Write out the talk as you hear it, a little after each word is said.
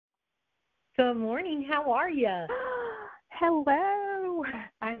Good morning. How are you? Hello.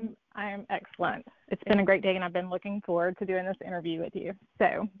 I'm excellent. It's been a great day, and I've been looking forward to doing this interview with you.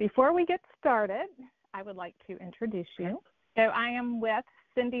 So before we get started, I would like to introduce you. So I am with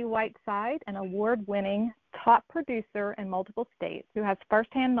Cindy Whiteside, an award-winning top producer in multiple states who has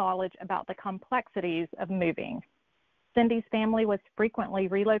firsthand knowledge about the complexities of moving. Cindy's family was frequently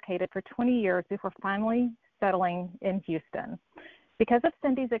relocated for 20 years before finally settling in Houston. Because of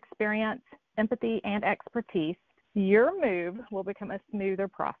Cindy's experience, empathy, and expertise, your move will become a smoother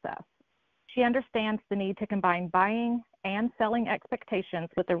process. She understands the need to combine buying and selling expectations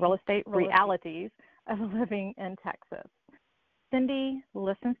with the real estate realities of living in Texas. Cindy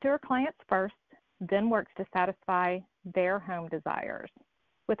listens to her clients first, then works to satisfy their home desires.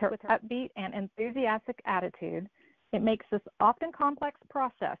 With her upbeat and enthusiastic attitude, it makes this often complex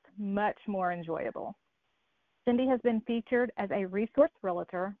process much more enjoyable. Cindy has been featured as a resource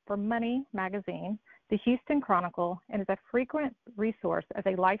realtor for Money Magazine, the Houston Chronicle, and is a frequent resource as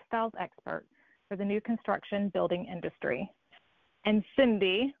a lifestyles expert for the new construction building industry. And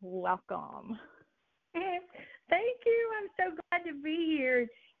Cindy, welcome. Thank you. I'm so glad to be here.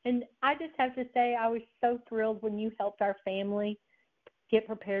 And I just have to say I was so thrilled when you helped our family get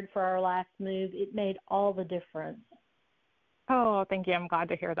prepared for our last move. It made all the difference. Oh, thank you. I'm glad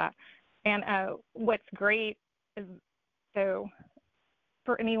to hear that. And what's great is, so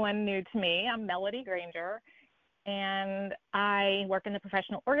for anyone new to me, I'm Melody Granger, and I work in the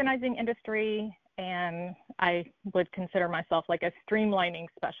professional organizing industry, and I would consider myself like a streamlining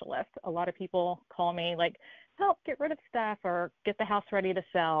specialist. A lot of people call me like, help get rid of stuff or get the house ready to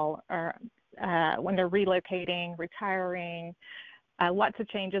sell, or when they're relocating, retiring, lots of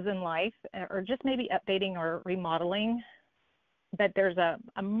changes in life, or just maybe updating or remodeling. But there's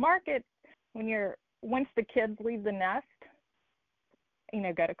a market once the kids leave the nest,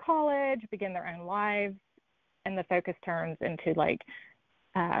 go to college, begin their own lives, and the focus turns into like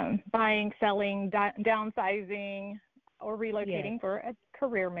buying, selling, downsizing, or relocating for a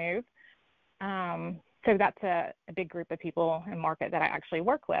career move. So that's a big group of people in market that I actually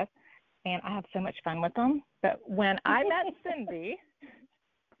work with, and I have so much fun with them. But when I met Cindy,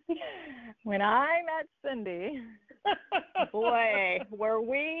 boy, were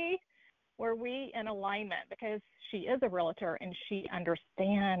we in alignment, because she is a realtor and she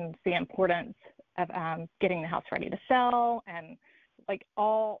understands the importance of getting the house ready to sell and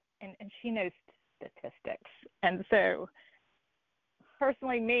and she knows statistics. And so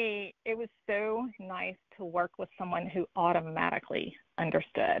personally, it was so nice to work with someone who automatically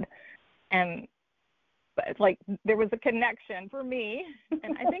understood. And like there was a connection for me,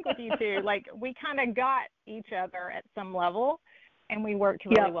 and I think with you too, like we kind of got each other at some level, and we worked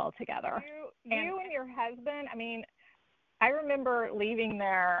really well together. You and your husband, I remember leaving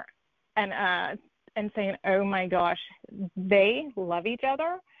there and saying, oh my gosh, they love each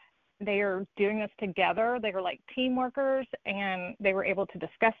other. They are doing this together. They were like team workers, and they were able to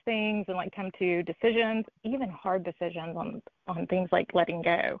discuss things and like come to decisions, even hard decisions on things like letting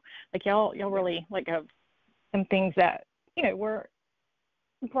go. Like y'all really like have some things that, were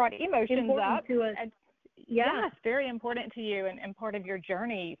brought emotions important up. to us. Yes, very important to you and part of your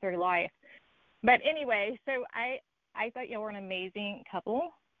journey through life. But anyway, so I thought y'all were an amazing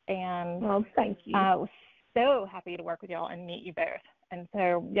couple, and thank you. I was so happy to work with y'all and meet you both. And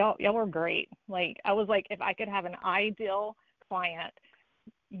so y'all were great. Like I was like, if I could have an ideal client,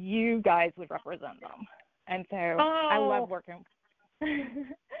 you guys would represent them. And so I love working.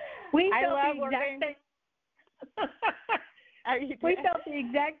 We felt the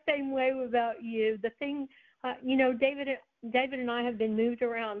exact same way about you. The thing, David and I have been moved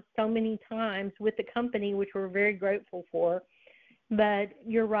around so many times with the company, which we're very grateful for. But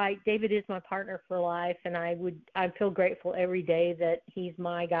you're right, David is my partner for life, and I feel grateful every day that he's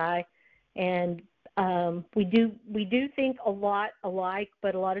my guy. And we do think a lot alike,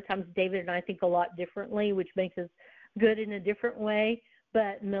 but a lot of times David and I think a lot differently, which makes us good in a different way.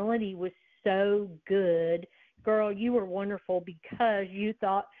 But Melody was so good. Girl, you were wonderful because you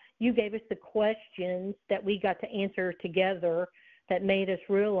gave us the questions that we got to answer together that made us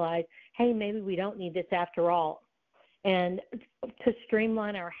realize, hey, maybe we don't need this after all. And to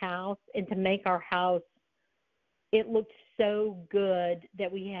streamline our house and to make our house, it looked so good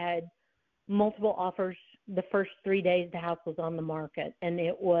that we had multiple offers the first 3 days the house was on the market. And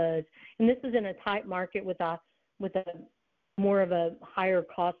this is in a tight market with a more of a higher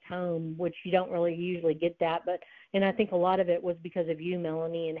cost home, which you don't really usually get that. And I think a lot of it was because of you,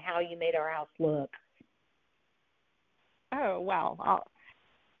 Melanie, and how you made our house look. Oh, wow.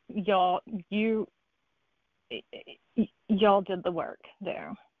 Y'all did the work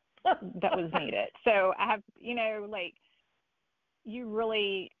there. that was needed. So I have, like, you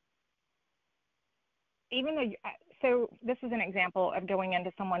really, even though, so this is an example of going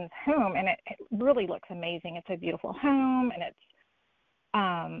into someone's home, and it really looks amazing. It's a beautiful home, and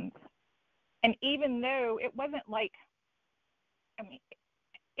and even though it wasn't like,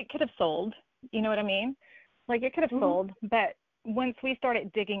 it could have sold, you know what I mean? Like, it could have sold, but once we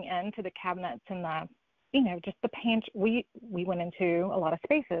started digging into the cabinets and the, just the pantry, we went into a lot of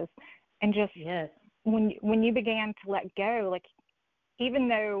spaces, and just when you began to let go, like, even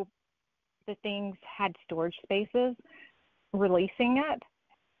though the things had storage spaces, releasing it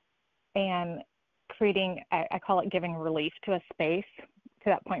and creating, I call it giving relief to a space, to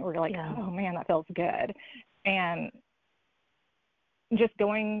that point where you're like, oh man, that feels good. And just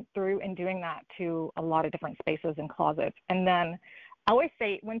going through and doing that to a lot of different spaces and closets. And then I always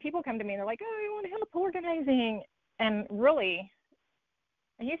say, when people come to me and they're like, oh, I want help organizing, and really,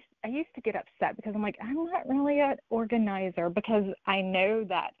 I used to get upset because I'm like, I'm not really an organizer, because I know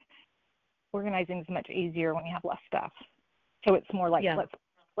that organizing is much easier when you have less stuff. So it's more like,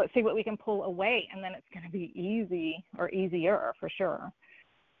 let's see what we can pull away, and then it's going to be easy, or easier for sure.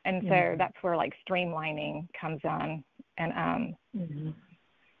 And so that's where, like, streamlining comes in, and and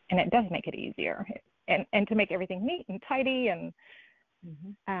it does make it easier, and to make everything neat and tidy. And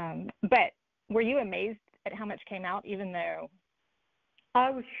but were you amazed at how much came out, even though?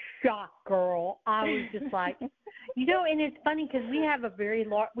 I was shocked, girl. I was just like, and it's funny because we have a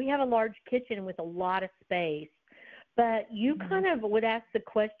large kitchen with a lot of space, but you kind of would ask the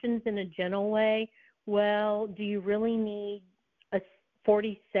questions in a gentle way. Well, do you really need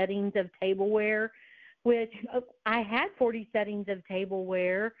 40 settings of tableware? Which I had 40 settings of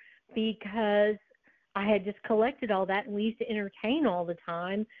tableware because I had just collected all that, and we used to entertain all the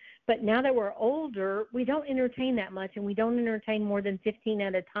time. But now that we're older, we don't entertain that much, and we don't entertain more than 15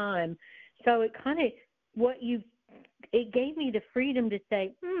 at a time. So it kind of, it gave me the freedom to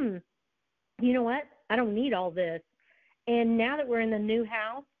say, you know what? I don't need all this. And now that we're in the new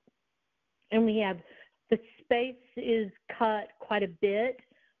house, and we have, the space is cut quite a bit,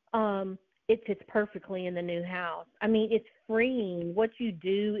 it fits perfectly in the new house. I mean, it's freeing. What you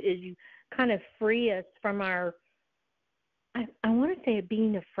do is you kind of free us from our, I want to say,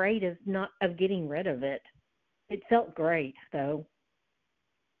 being afraid of getting rid of it. It felt great, though.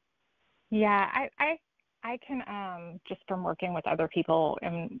 Yeah, I can, just from working with other people,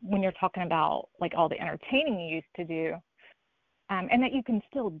 and when you're talking about, like, all the entertaining you used to do, and that you can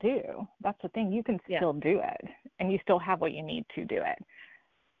still do. That's the thing. You can still do it, and you still have what you need to do it.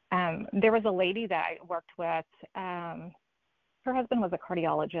 There was a lady that I worked with. Her husband was a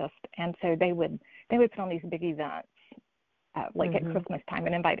cardiologist, and so they would put on these big events, like at Christmas time,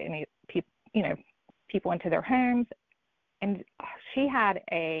 and invite any people into their homes. And she had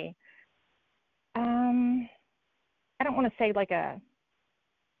a, I don't want to say like a,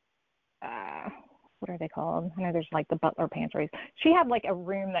 what are they called? I know there's like the butler pantries. She had like a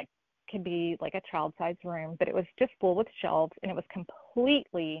room that could be like a child-sized room, but it was just full with shelves, and it was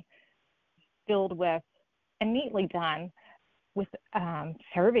completely filled with, and neatly done with,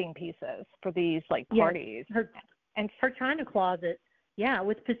 serving pieces for these like parties. Her china closet,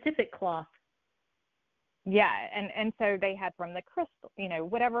 with Pacific cloth. Yeah, and so they had from the crystal,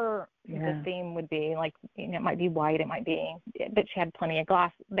 whatever the theme would be, like, it might be white, it might be, but she had plenty of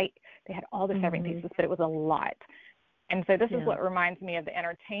glass. They had all the serving pieces, but it was a lot. And so this is what reminds me of the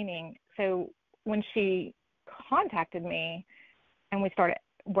entertaining. So when she contacted me and we started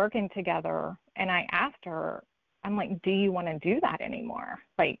working together, and I asked her, I'm like, do you want to do that anymore?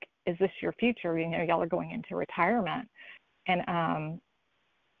 Like, is this your future? Y'all are going into retirement. And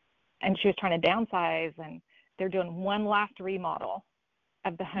she was trying to downsize, and they're doing one last remodel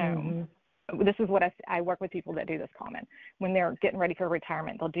of the home. This is what I work with people that do this comment. When they're getting ready for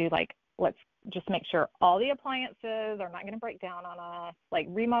retirement, they'll do, like, let's just make sure all the appliances are not going to break down on us, like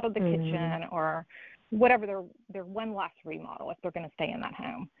remodel the kitchen or whatever, their one last remodel if they're going to stay in that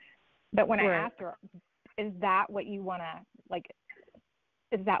home. But when I asked her, is that what you want to, like,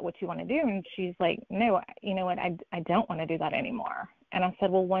 is that what you want to do? And she's like, no, you know what, I don't want to do that anymore. And I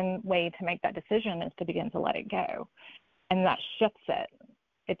said, well, one way to make that decision is to begin to let it go. And that shifts it.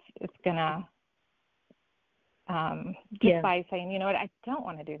 It's going to, just by saying, you know what, I don't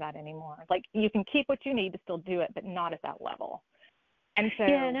want to do that anymore. Like, you can keep what you need to still do it, but not at that level. And so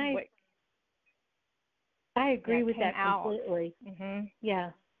I agree with that completely. Yeah.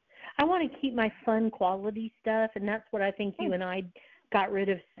 I want to keep my fun quality stuff, and that's what I think you and I got rid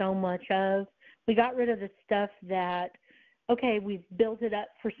of so much of. We got rid of the stuff that, okay, we've built it up.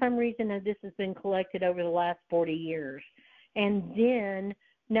 For some reason, this has been collected over the last 40 years. And then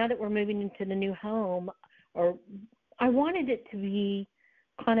now that we're moving into the new home, or I wanted it to be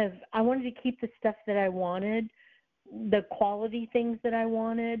I wanted to keep the stuff that I wanted, the quality things that I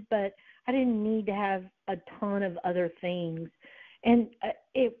wanted, but I didn't need to have a ton of other things. And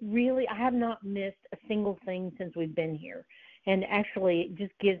I have not missed a single thing since we've been here. And actually, it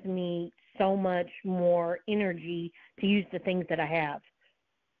just gives me so much more energy to use the things that I have.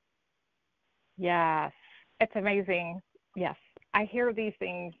 Yes, it's amazing. Yes, I hear these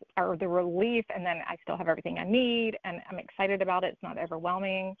things are the relief, and then I still have everything I need, and I'm excited about it. It's not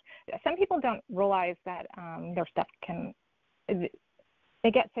overwhelming. Some people don't realize that their stuff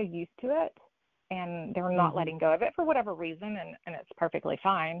they get so used to it, and they're not letting go of it for whatever reason, and it's perfectly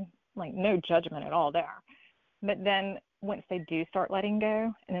fine, like no judgment at all there. But then once they do start letting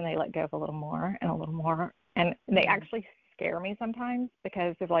go, and then they let go of a little more and a little more, and they actually scare me sometimes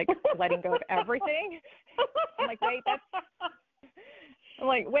because of like letting go of everything. I'm like, wait, I'm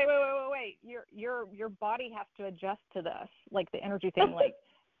like, wait. Your body has to adjust to this, like the energy thing.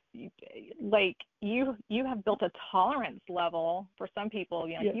 Like you have built a tolerance level for some people.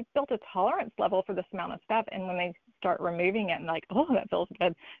 You know, you've built a tolerance level for this amount of stuff, and when they start removing it, and like, oh, that feels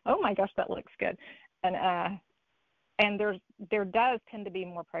good. Oh my gosh, that looks good. And there does tend to be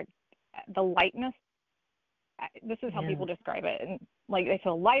more the lightness. This is how people describe it, and like they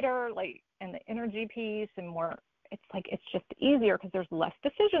feel lighter, like, and the energy piece, and more. It's like it's just easier because there's less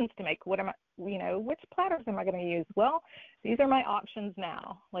decisions to make. What am I, which platters am I going to use? Well, these are my options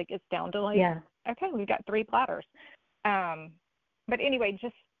now. Like it's down to like, okay, we've got 3 platters. But anyway,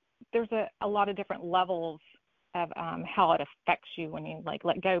 just there's a lot of different levels of how it affects you when you like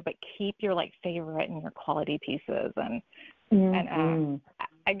let go, but keep your like favorite and your quality pieces. And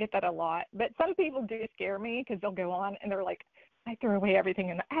I get that a lot. But some people do scare me because they'll go on and they're like, I throw away everything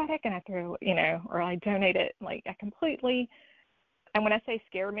in the attic, and I throw, or I donate it, like I completely. And when I say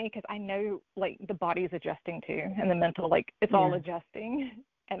scare me, because I know like the body's adjusting too, and the mental, like it's all adjusting.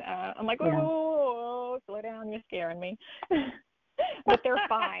 And I'm like, whoa, slow down, you're scaring me. But they're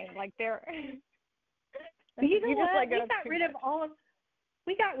fine. Like they're. You know what?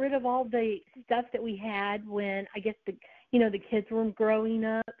 We got rid of all the stuff that we had when I guess the kids were growing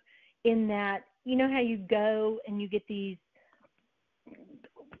up. In that, you know how you go and you get these.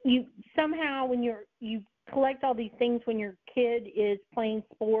 You somehow when you collect all these things when your kid is playing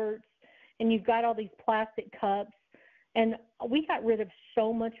sports, and you've got all these plastic cups, and we got rid of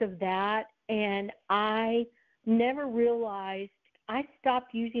so much of that, and I never realized I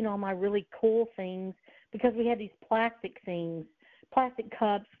stopped using all my really cool things because we had these plastic things, plastic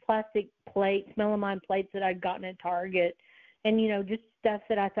cups, plastic plates, melamine plates that I'd gotten at Target, and just stuff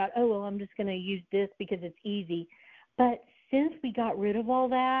that I thought, oh well, I'm just going to use this because it's easy. But since we got rid of all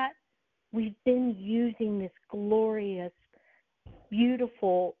that, we've been using this glorious,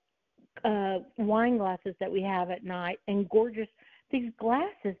 beautiful wine glasses that we have at night, and gorgeous, these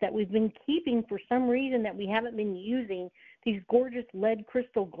glasses that we've been keeping for some reason that we haven't been using, these gorgeous lead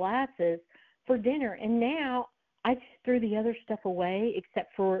crystal glasses for dinner. And now I just threw the other stuff away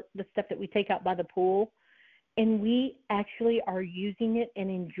except for the stuff that we take out by the pool, and we actually are using it and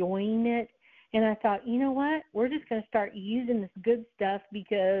enjoying it. And I thought, you know what? We're just going to start using this good stuff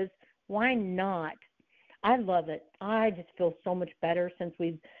because why not? I love it. I just feel so much better since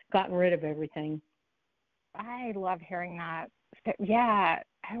we've gotten rid of everything. I love hearing that.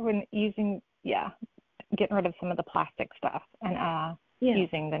 I've been getting rid of some of the plastic stuff and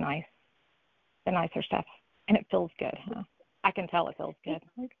using the nicer stuff. And it feels good, huh? I can tell it feels good.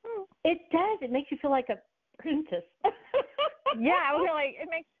 It does. It makes you feel like a princess. I feel like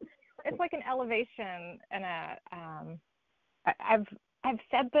it's like an elevation, and I've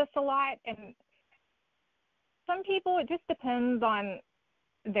said this a lot, and some people it just depends on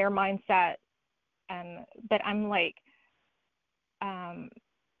their mindset, but I'm like,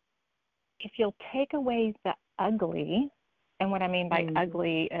 if you'll take away the ugly, and what I mean by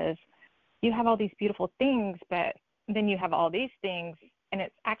ugly is you have all these beautiful things, but then you have all these things, and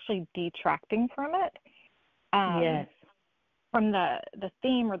it's actually detracting from it. Yes. From the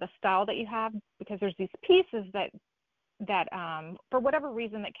theme or the style that you have, because there's these pieces that for whatever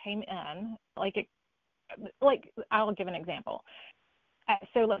reason that came in, like I'll give an example.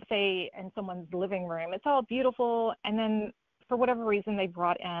 So let's say in someone's living room, it's all beautiful, and then for whatever reason they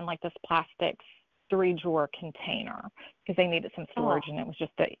brought in like this plastic 3-drawer container because they needed some storage, and it was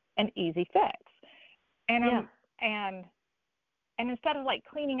just an easy fix. And and instead of like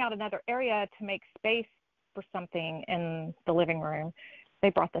cleaning out another area to make space for something in the living room, they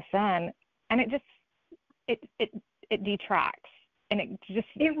brought this in, and it detracts, and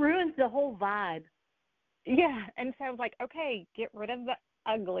it ruins the whole vibe. Yeah, and so I was like, okay, get rid of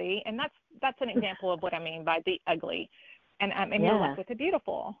ugly, and that's an example of what I mean by the ugly, and Yeah. you're left with the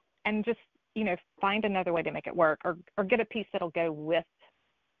beautiful, and just find another way to make it work, or get a piece that'll go with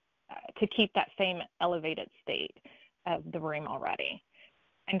to keep that same elevated state of the room already.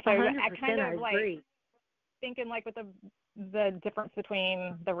 And so I kind of like thinking like with the difference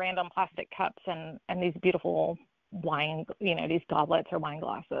between the random plastic cups and these beautiful wine, these goblets or wine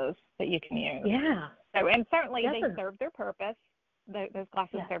glasses that you can use. Yeah. So, and certainly they serve their purpose. Those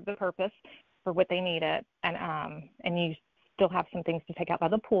glasses serve the purpose for what they need it, and you still have some things to take out by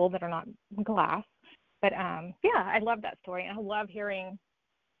the pool that are not glass. But yeah, I love that story, and I love hearing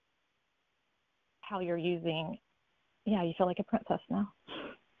how you're using. Yeah, you feel like a princess now.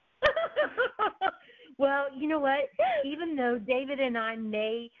 Well, you know what? Even though David and I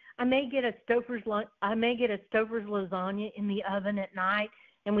may get a Stouffer's lasagna in the oven at night,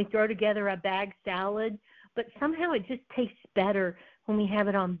 and we throw together a bag salad, but somehow it just tastes better when we have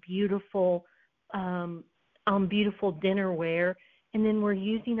it on beautiful dinnerware. And then we're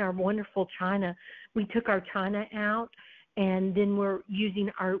using our wonderful china. We took our china out, and then we're using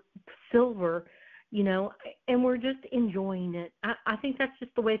our silver, and we're just enjoying it. I think that's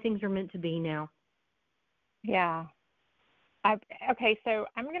just the way things are meant to be now. Yeah. Okay, so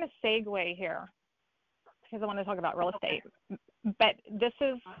I'm going to segue here because I want to talk about real estate. But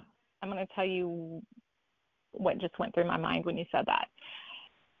I'm going to tell you what just went through my mind when you said that.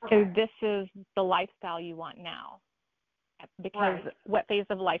 Okay. So this is the lifestyle you want now. Because what phase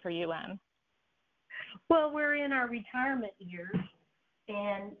of life are you in? Well, we're in our retirement years.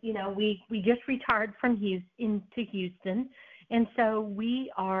 And, we just retired from Houston, and so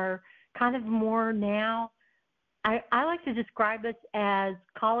we are kind of more now. I like to describe us as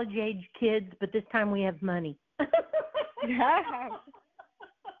college-age kids, but this time we have money. Yeah.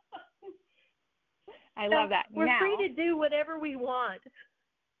 I love that. We're free to do whatever we want.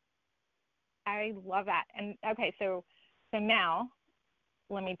 I love that. And, okay, so now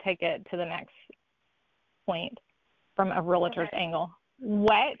let me take it to the next point from a realtor's angle.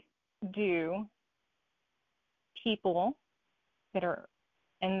 What do people that are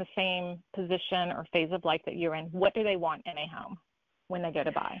in the same position or phase of life that you're in, what do they want in a home when they go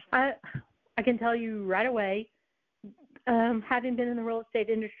to buy? I can tell you right away, having been in the real estate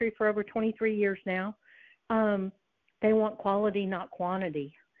industry for over 23 years now, they want quality, not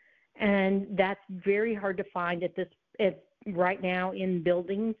quantity. And that's very hard to find right now in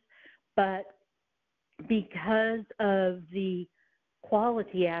buildings. But because of the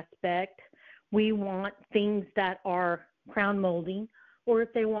quality aspect, we want things that are crown molding, or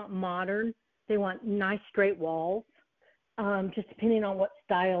if they want modern, they want nice straight walls, just depending on what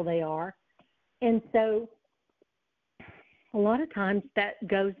style they are. And so a lot of times that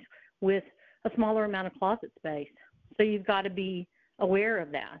goes with a smaller amount of closet space. So you've got to be aware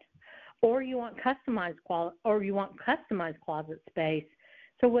of that. Or you want customized closet space.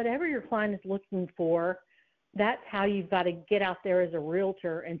 So whatever your client is looking for, that's how you've got to get out there as a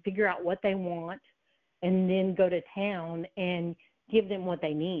realtor and figure out what they want, and then go to town and give them what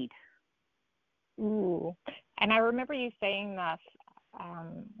they need. Ooh. And I remember you saying this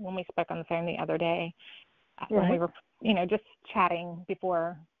when we spoke on the phone the other day, when we were, just chatting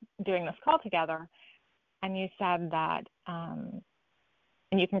before doing this call together. And you said that, and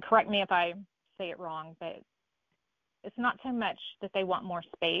you can correct me if I say it wrong, but it's not so much that they want more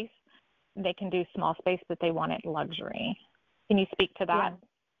space. They can do small space, but they want it luxury. Can you speak to that?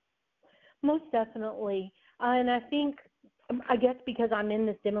 Yeah. Most definitely. And I guess because I'm in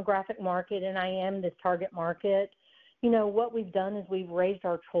this demographic market and I am this target market, what we've done is we've raised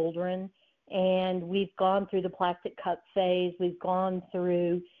our children, and we've gone through the plastic cup phase. We've gone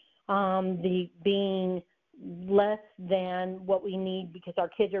through the being less than what we need because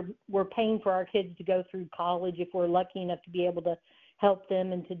we're paying for our kids to go through college if we're lucky enough to be able to help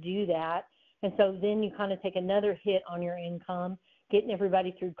them and to do that. And so then you kind of take another hit on your income, getting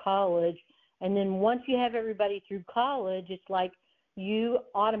everybody through college. And then once you have everybody through college, it's like you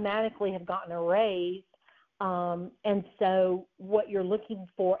automatically have gotten a raise. And so what you're looking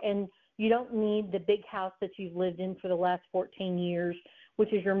for, and you don't need the big house that you've lived in for the last 14 years,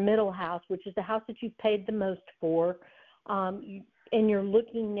 which is your middle house, which is the house that you've paid the most for. And you're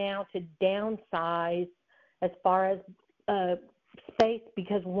looking now to downsize as far as space,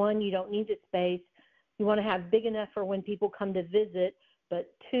 because one, you don't need the space. You want to have big enough for when people come to visit,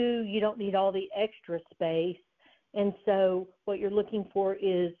 but two, you don't need all the extra space. And so what you're looking for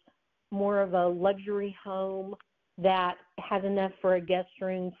is more of a luxury home that has enough for a guest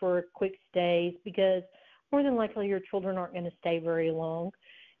room for quick stays, because more than likely your children aren't going to stay very long,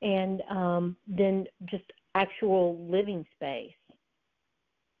 and then just actual living space.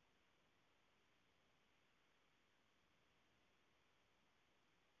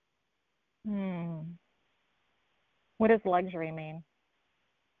 What does luxury mean?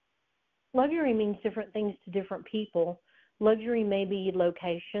 Luxury means different things to different people. Luxury may be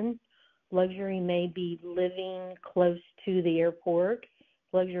location. Luxury may be living close to the airport.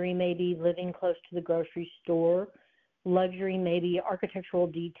 Luxury may be living close to the grocery store. Luxury may be architectural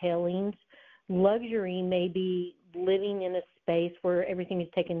detailings. Luxury may be living in a space where everything is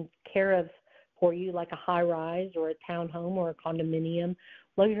taken care of for you, like a high-rise or a townhome or a condominium.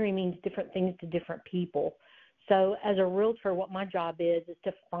 Luxury means different things to different people. So as a realtor, what my job is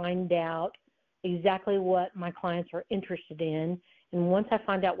to find out exactly what my clients are interested in. And once I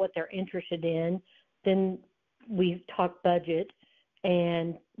find out what they're interested in, then we talk budget.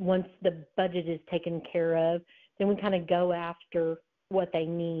 And once the budget is taken care of, then we kind of go after what they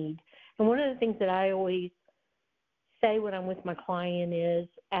need. And one of the things that I always say when I'm with my client is,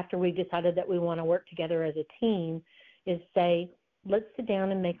 after we decided that we want to work together as a team, is say, let's sit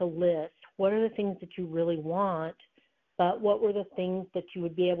down and make a list. What are the things that you really want, but what were the things that you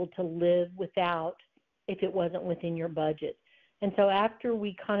would be able to live without if it wasn't within your budget? And so after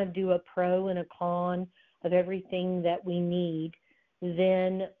we kind of do a pro and a con of everything that we need,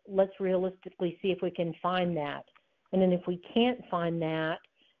 then let's realistically see if we can find that. And then if we can't find that,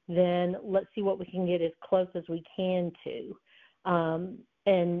 then let's see what we can get as close as we can to.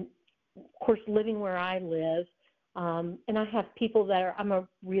 And, of course, living where I live, and I have people I'm a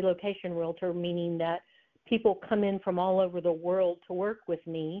relocation realtor, meaning that people come in from all over the world to work with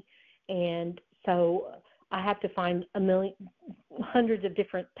me. And so I have to find hundreds of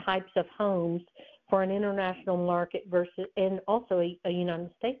different types of homes for an international market versus, and also a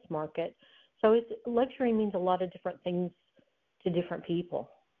United States market. So luxury means a lot of different things to different people.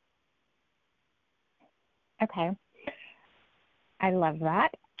 Okay. I love that.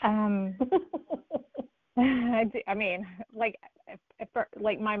 I mean, like,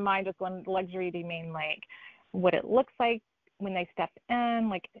 like my mind just went luxury to mean like what it looks like when they step in,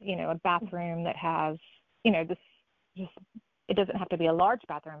 like, you know, a bathroom that has, you know, it doesn't have to be a large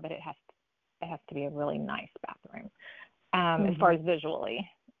bathroom, but it has to be a really nice bathroom, as far as visually.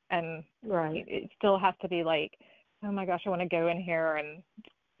 And right. It still has to be like, oh my gosh, I want to go in here and,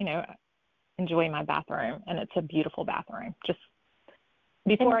 you know, enjoy my bathroom. And it's a beautiful bathroom. Just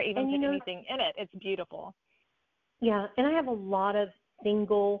before I even put anything in it, it's beautiful. Yeah, and I have a lot of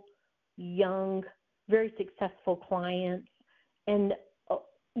single, young, very successful clients. And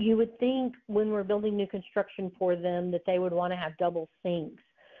you would think when we're building new construction for them that they would want to have double sinks.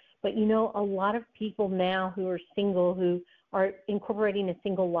 But, you know, a lot of people now who are single, who are incorporating a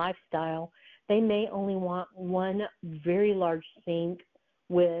single lifestyle, they may only want one very large sink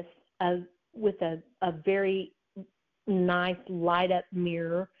with a very nice light-up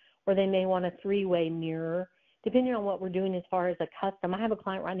mirror, or they may want a three-way mirror, depending on what we're doing as far as a custom. I have a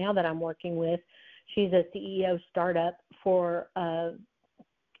client right now that I'm working with. She's a CEO startup for a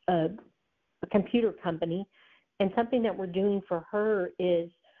computer company, and something that we're doing for her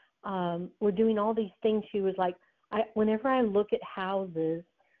is we're doing all these things. She was like, whenever I look at houses,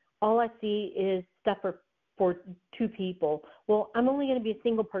 all I see is stuff for two people. Well, I'm only going to be a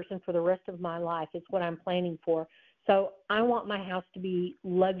single person for the rest of my life. It's what I'm planning for. So I want my house to be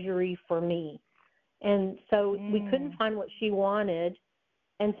luxury for me. And so we couldn't find what she wanted.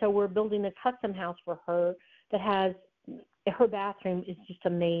 And so we're building a custom house for her that has, her bathroom is just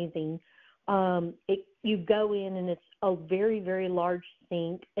amazing. You go in and it's a very, very large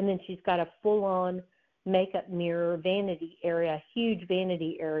sink. And then she's got a full-on makeup mirror, vanity area, huge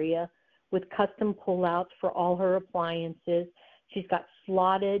vanity area with custom pullouts for all her appliances. She's got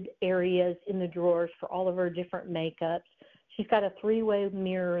slotted areas in the drawers for all of her different makeups. She's got a three-way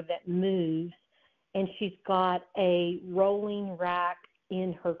mirror that moves, and she's got a rolling rack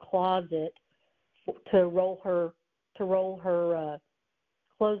in her closet to roll her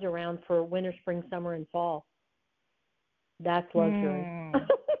clothes around for winter, spring, summer, and fall. That's luxury.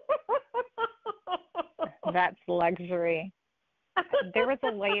 That's luxury. There's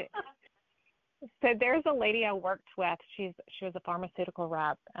a lady I worked with. She was a pharmaceutical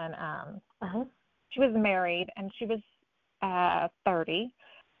rep, and she was married, and she was 30,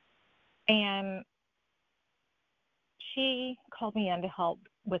 and she called me in to help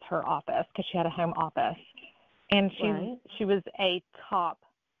with her office because she had a home office, and she was a top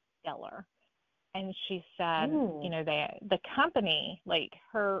seller. And she said, you know, the company, like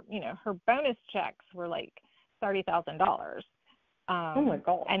her bonus checks were like $30,000. Oh my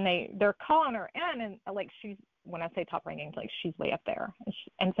God! And they're calling her in, and like when I say top rankings, like she's way up there.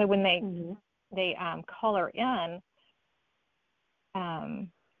 And so when they call her in,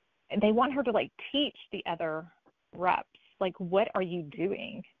 they want her to like teach the other reps, like, what are you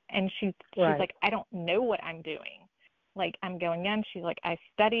doing? And she's like, I don't know what I'm doing. like, I'm going in. She's like, I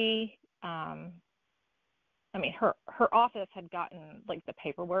study. I mean, her office had gotten, like, the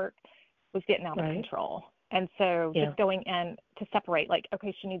paperwork was getting out of control. And so just going in to separate, like,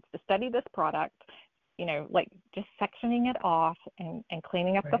 okay, she needs to study this product, you know, like just sectioning it off and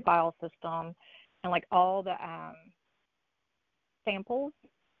cleaning up the file system and, like, all the samples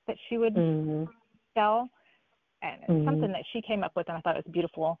that she would sell. And it's something that she came up with, and I thought it was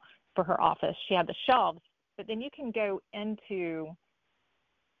beautiful for her office. She had the shelves, but then you can go into,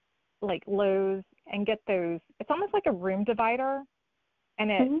 like, Lowe's and get those. It's almost like a room divider,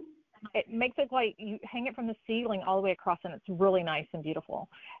 and it makes it like you hang it from the ceiling all the way across, and it's really nice and beautiful.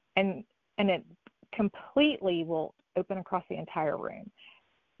 And it completely will open across the entire room,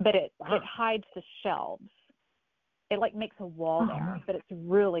 but it hides the shelves. It, like, makes a wall there, but it's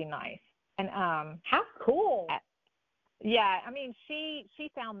really nice. And how cool! Yeah, I mean, she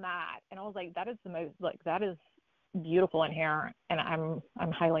found that, and I was like, that is the most, like, that is beautiful in here, and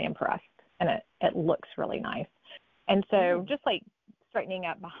I'm highly impressed, and it looks really nice. And so just, like, straightening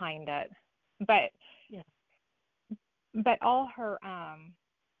up behind it, but all her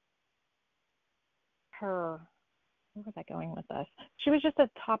where was I going with this? She was just a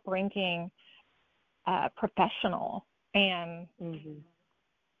top ranking professional, and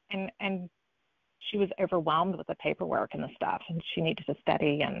she was overwhelmed with the paperwork and the stuff, and she needed to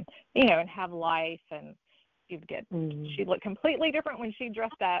study and, you know, and have life, and she looked completely different when she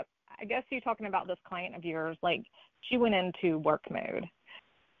dressed up. I guess you're talking about this client of yours, like, she went into work mode,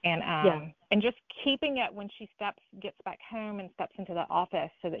 and just keeping it when she gets back home and steps into the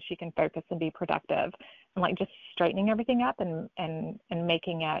office so that she can focus and be productive, and, like, just straightening everything up and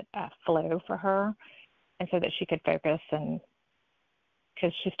making it flow for her, and so that she could focus. And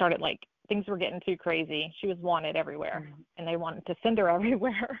because she started, like, things were getting too crazy. She was wanted everywhere, and they wanted to send her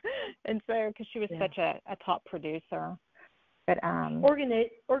everywhere. And so, because she was such a top producer. But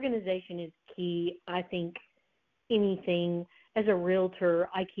organization is key. I think anything, as a realtor,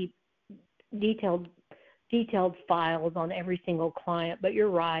 I keep detailed files on every single client. But you're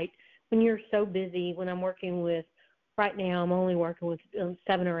right. When you're so busy, when I'm working with, right now I'm only working with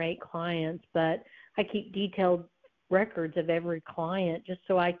 7 or 8 clients, but I keep detailed records of every client just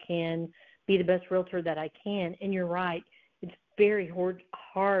so I can be the best realtor that I can. And you're right, it's very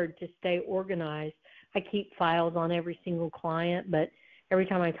hard to stay organized. I keep files on every single client, but every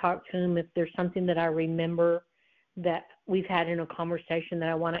time I talk to them, if there's something that I remember that we've had in a conversation that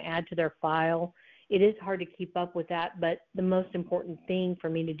I want to add to their file, it is hard to keep up with that. But the most important thing for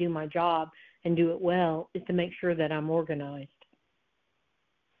me to do my job and do it well is to make sure that I'm organized.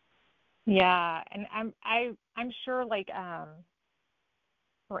 Yeah, and I'm sure, like,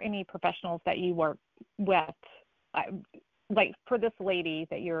 for any professionals that you work with, like, for this lady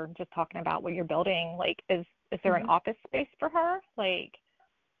that you're just talking about, what you're building, like, is there an office space for her? Like,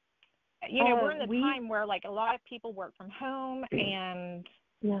 you know, we're in the time where, like, a lot of people work from home, and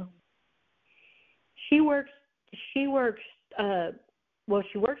she works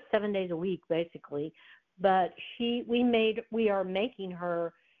 7 days a week basically, but we are making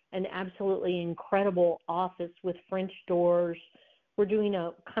her an absolutely incredible office with French doors. We're doing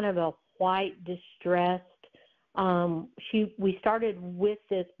a kind of a white distressed. We started with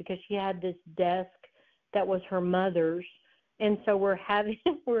this because she had this desk that was her mother's, and so we're having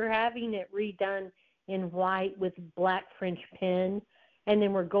it redone in white with black French pen, and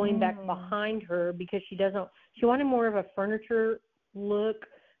then we're going back behind her because she wanted more of a furniture look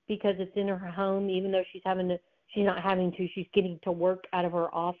because it's in her home, even though she's getting to work out of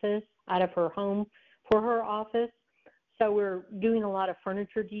her office, out of her home for her office. So we're doing a lot of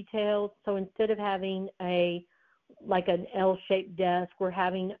furniture details. So instead of having an L-shaped desk, we're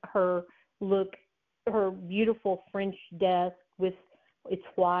having her beautiful French desk it's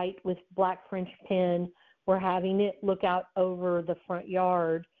white with black French pen. We're having it look out over the front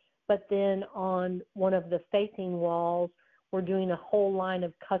yard. But then on one of the facing walls, we're doing a whole line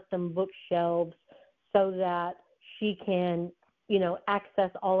of custom bookshelves so that she can, you know, access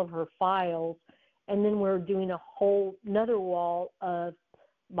all of her files. And then we're doing another wall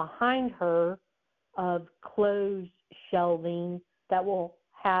behind her of closed shelving that will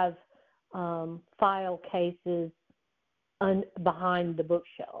have file cases behind the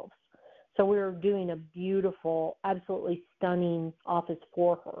bookshelves. So we're doing a beautiful, absolutely stunning office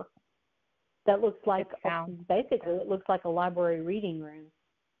for her. That looks like it looks like a library reading room.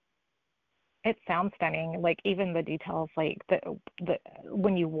 It sounds stunning. Like, even the details, like the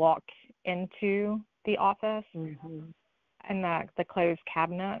when you walk into the office and the closed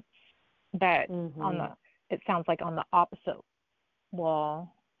cabinets, that it sounds like on the opposite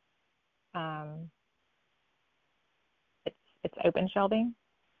wall, It's open shelving?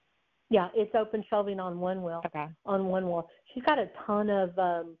 Yeah, it's open shelving on one wall. Okay. On one wall. She's got a ton of,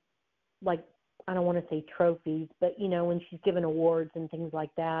 like, I don't want to say trophies, but, you know, when she's given awards and things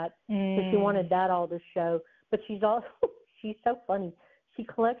like that. So she wanted that all to show. But she's also, she's so funny. She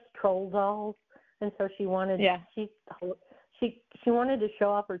collects troll dolls, and so she wanted, she wanted to show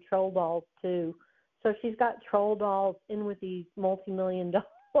off her troll dolls, too. So she's got troll dolls in with these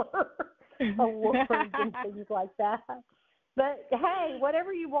multi-million-dollar awards and things like that. But hey,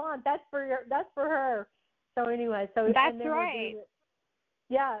 whatever you want, that's for her. So anyway, that's right.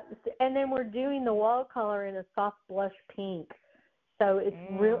 And then we're doing the wall color in a soft blush pink. So it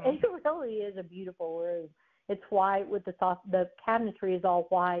really is a beautiful room. It's white with the cabinetry is all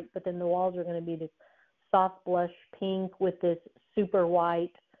white, but then the walls are going to be this soft blush pink with this super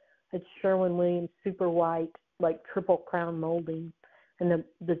white. It's Sherwin-Williams super white, like triple crown molding. And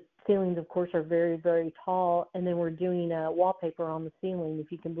the ceilings, of course, are very, very tall. And then we're doing wallpaper on the ceiling, if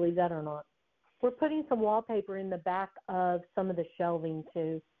you can believe that or not. We're putting some wallpaper in the back of some of the shelving,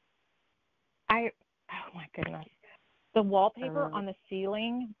 too. Oh, my goodness. The wallpaper on the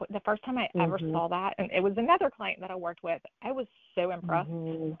ceiling, the first time I ever saw that, and it was another client that I worked with, I was so impressed.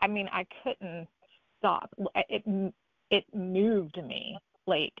 I mean, I couldn't stop. It moved me.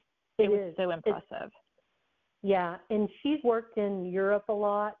 Like, it was so impressive. Yeah, and she's worked in Europe a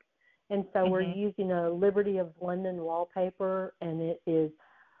lot, and so we're using a Liberty of London wallpaper, and it is,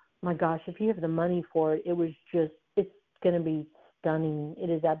 my gosh, if you have the money for it, it's going to be stunning. It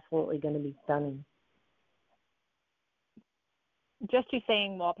is absolutely going to be stunning. Just you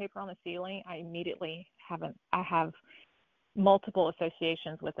saying wallpaper on the ceiling, I have multiple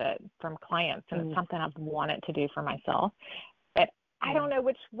associations with it from clients, and it's something I've wanted to do for myself. But I don't know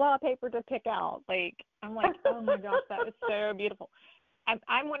which wallpaper to pick out. Like, I'm like, oh my gosh, that is so beautiful.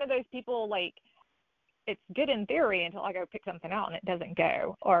 I'm one of those people, like, it's good in theory until I go pick something out and it doesn't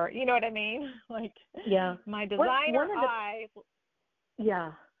go, or you know what I mean? Like, my designer eye.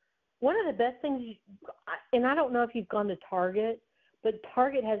 Yeah. One of the best things, and I don't know if you've gone to Target, but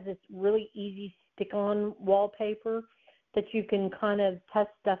Target has this really easy stick-on wallpaper that you can kind of test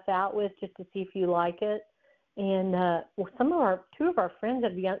stuff out with just to see if you like it. And two of our friends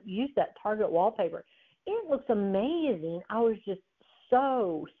have used that Target wallpaper. It looks amazing. I was just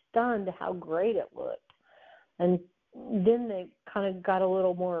so stunned at how great it looked. And then they kind of got a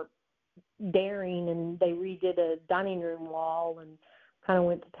little more daring, and they redid a dining room wall and kind of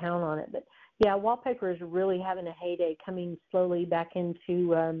went to town on it. But yeah, wallpaper is really having a heyday, coming slowly back into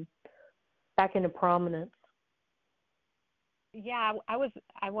prominence. Yeah,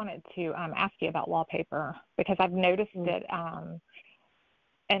 I wanted to ask you about wallpaper because I've noticed it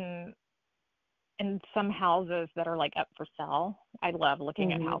in some houses that are like up for sale. I love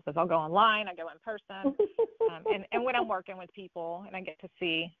looking at houses. I'll go online, I go in person, and when I'm working with people and I get to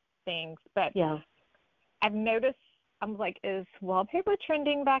see things. But I've noticed, I'm like, is wallpaper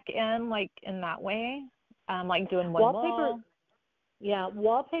trending back in, like, in that way? Like doing one wall? Yeah,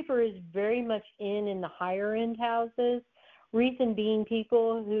 wallpaper is very much in the higher end houses. Reason being,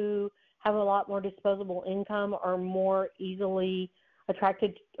 people who have a lot more disposable income are more easily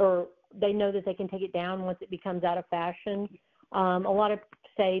attracted, or they know that they can take it down once it becomes out of fashion. A lot of,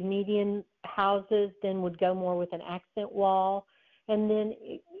 say, median houses then would go more with an accent wall. And then,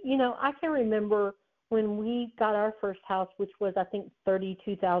 you know, I can remember when we got our first house, which was, I think,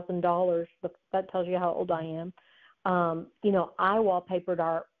 $32,000. That tells you how old I am. You know, I wallpapered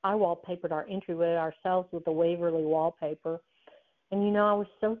our entryway ourselves with the Waverly wallpaper. And, you know, I was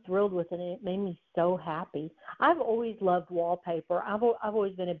so thrilled with it, and it made me so happy. I've always loved wallpaper. I've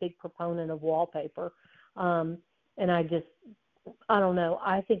always been a big proponent of wallpaper. And I don't know.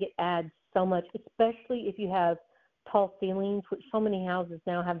 I think it adds so much, especially if you have tall ceilings, which so many houses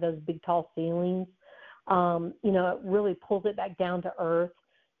now have those big tall ceilings. You know, it really pulls it back down to earth.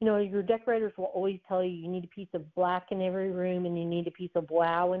 You know, your decorators will always tell you need a piece of black in every room and you need a piece of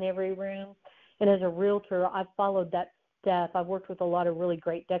wow in every room. And as a realtor, I've followed that step. I've worked with a lot of really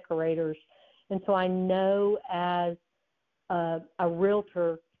great decorators. And so I know as a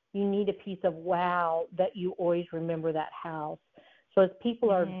realtor, you need a piece of wow that you always remember that house. So as people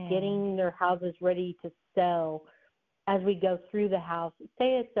are getting their houses ready to sell, as we go through the house,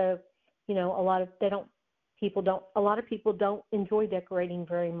 say it's a lot of people don't enjoy decorating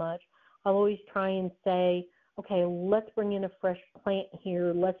very much. I'll always try and say, okay, let's bring in a fresh plant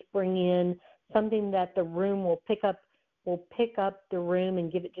here. Let's bring in something that the room will pick up the room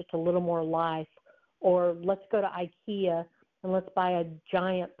and give it just a little more life. Or let's go to IKEA and let's buy a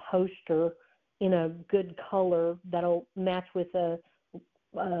giant poster in a good color that'll match with a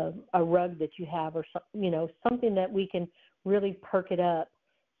rug that you have, or something that we can really perk it up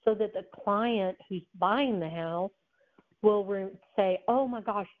so that the client who's buying the house will say, oh, my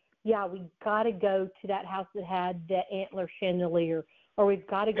gosh, yeah, we got to go to that house that had the antler chandelier, or we've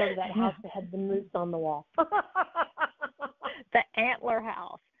got to go to that house that had the moose on the wall. The antler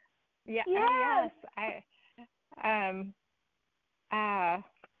house. Yeah. Yes.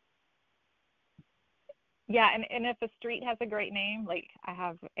 Yeah, and if a street has a great name, like I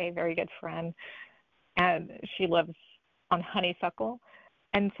have a very good friend, and she lives on Honeysuckle,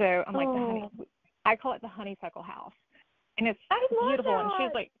 and so I'm like I call it the Honeysuckle House, and it's beautiful, that. and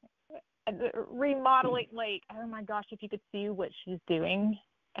she's like remodeling, like, oh my gosh, if you could see what she's doing,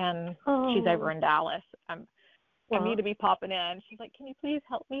 and she's over in Dallas. I need to be popping in. She's like, can you please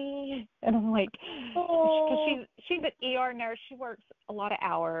help me? And I'm like, because she's an ER nurse. She works a lot of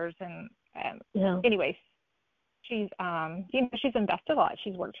hours, and anyway, she's she's invested a lot.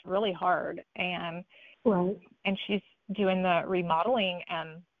 She's worked really hard, and she's doing the remodeling,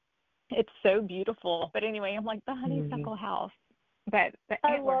 and it's so beautiful. But anyway, I'm like, the Honeysuckle House, but the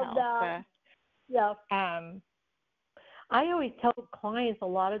antler house. I always tell clients a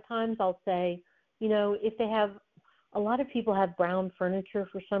lot of times, I'll say, if they have, a lot of people have brown furniture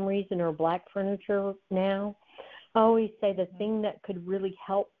for some reason or black furniture now. I always say the thing that could really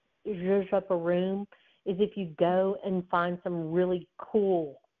help zhuzh up a room is if you go and find some really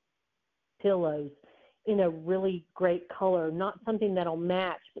cool pillows in a really great color, not something that'll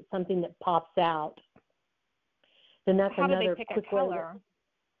match, but something that pops out. Then that's another quick way. How do they pick a color?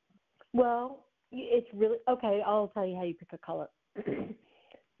 Well, it's really, okay, I'll tell you how you pick a color.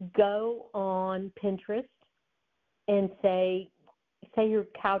 Go on Pinterest and say your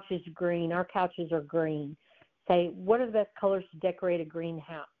couch is green. Our couches are green. Say, what are the best colors to decorate a green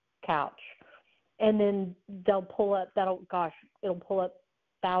couch? And then they'll pull up, it'll pull up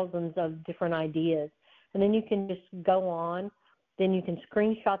thousands of different ideas. And then you can just go on, then you can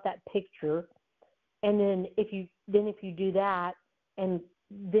screenshot that picture. And then if you do that and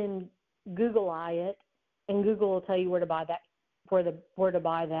then Google-eye it, and Google will tell you where to buy that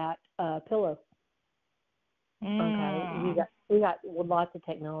pillow. Okay, we got lots of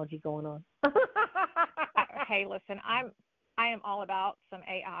technology going on. Hey, listen, I am all about some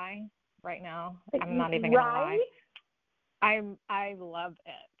AI right now. I'm not even gonna lie. I love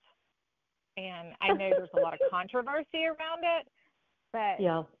it, and I know there's a lot of controversy around it, but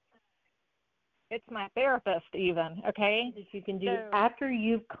it's my therapist even. Okay, that you can do after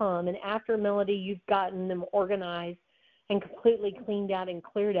you've come and after Melody, you've gotten them organized and completely cleaned out and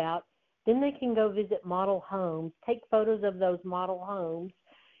cleared out. Then they can go visit model homes, take photos of those model homes,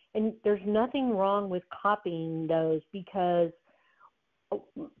 and there's nothing wrong with copying those because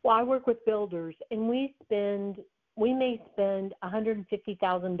I work with builders, and we may spend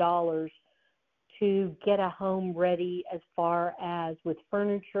 $150,000 to get a home ready as far as with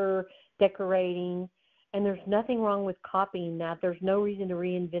furniture, decorating, and there's nothing wrong with copying that. There's no reason to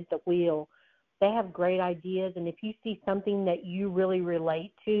reinvent the wheel. They have great ideas, and if you see something that you really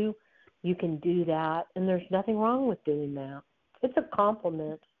relate to, you can do that, and there's nothing wrong with doing that. It's a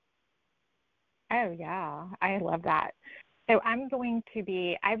compliment. Oh, yeah. I love that. So I'm going to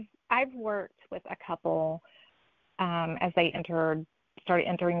be I've worked with a couple as they started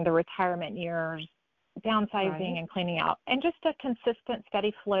entering the retirement years, downsizing and cleaning out, and just a consistent,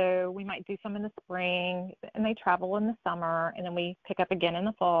 steady flow. We might do some in the spring, and they travel in the summer, and then we pick up again in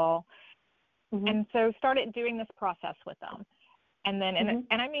the fall. And so started doing this process with them. And then,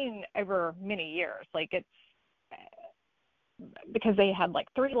 and I mean over many years, like it's because they had like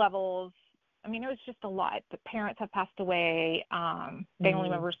 3 levels. I mean, it was just a lot. The parents have passed away, family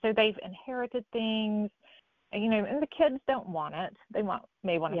members, so they've inherited things, and the kids don't want it. They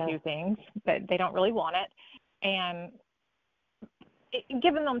may want a few things, but they don't really want it. And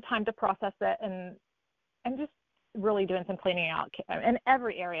giving them time to process it and just really doing some cleaning out in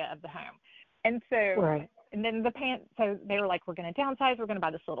every area of the home. And so, and then so they were like, we're going to downsize. We're going to buy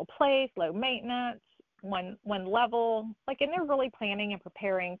this little place, low maintenance, one level, like, and they're really planning and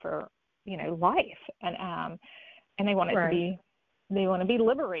preparing for, life. And they want it to be, they want to be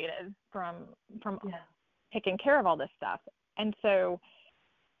liberated from taking care of all this stuff. And so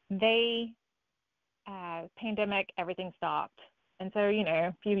pandemic, everything stopped. And so,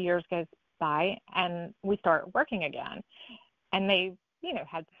 a few years goes by and we start working again, and they,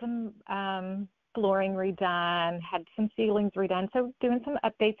 had some flooring redone, had some ceilings redone. So doing some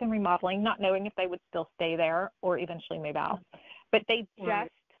updates and remodeling, not knowing if they would still stay there or eventually move out. But they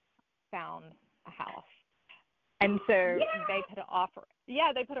just found a house. And so they put an offer.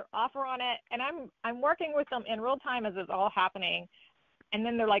 Yeah, they put an offer on it. And I'm working with them in real time as it's all happening. And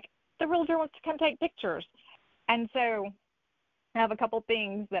then they're like, the realtor wants to come take pictures. And so I have a couple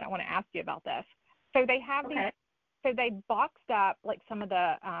things that I want to ask you about this. So they have these, so they boxed up like some of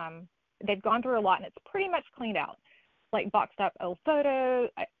the, they've gone through a lot and it's pretty much cleaned out, like boxed up old photos,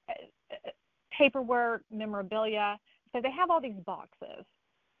 paperwork, memorabilia. So they have all these boxes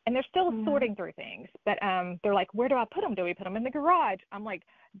and they're still sorting through things, but they're like, where do I put them? Do we put them in the garage? I'm like,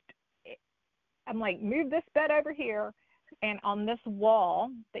 move this bed over here. And on this wall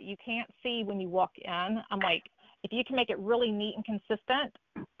that you can't see when you walk in, I'm like, if you can make it really neat and consistent,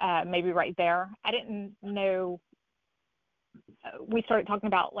 maybe right there. I didn't know. We started talking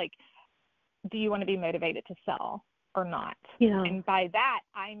about, like, do you want to be motivated to sell or not? Yeah. And by that,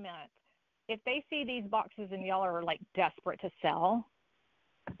 I meant if they see these boxes and y'all are, like, desperate to sell,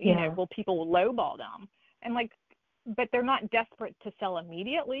 you know, will people lowball them? And, like, but they're not desperate to sell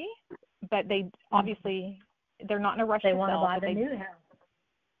immediately, but they obviously they're not in a rush to sell. They want to buy the new house.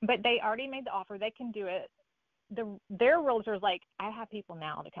 But they already made the offer. They can do it. Their realtor's like, I have people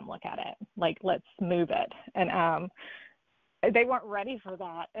now to come look at it. Like, let's move it. And they weren't ready for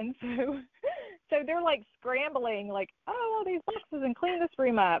that. And so they're like scrambling, like, oh, all these boxes and clean this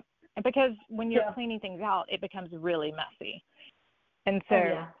room up. And because when you're cleaning things out, it becomes really messy. And so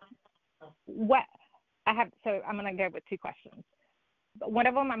I'm going to go with two questions. But one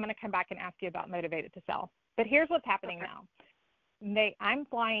of them, I'm going to come back and ask you about motivated to sell. But here's what's happening now. I'm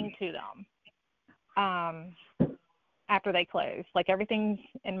flying to them after they close. Like, everything's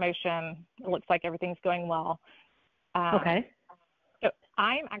in motion. It looks like everything's going well. So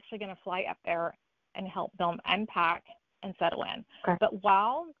I'm actually going to fly up there and help them unpack and settle in. But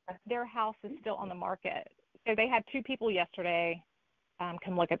while their house is still on the market, so they had two people yesterday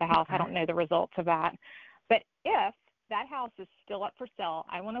come look at the house. I don't know the results of that. But if that house is still up for sale,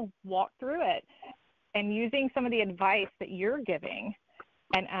 I want to walk through it and using some of the advice that you're giving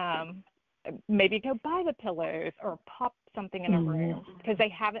and maybe go buy the pillows or pop something in a room because they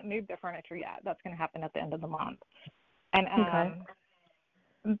haven't moved their furniture yet. That's going to happen at the end of the month. And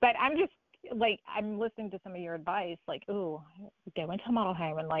but I'm just like, I'm listening to some of your advice, like, ooh, go into a model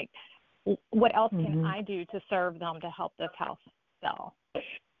home and, like, what else can I do to serve them to help this house sell?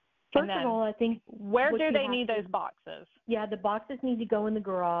 First of all, I think where do they need those boxes? Yeah, the boxes need to go in the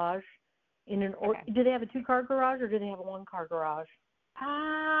garage. Do they have a 2-car garage or do they have a 1-car garage?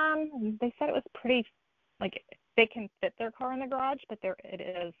 They said it was pretty, like, they can fit their car in the garage, but it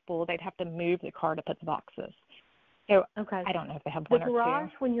is full. They'd have to move the car to put the boxes. So I don't know if they have one or two. The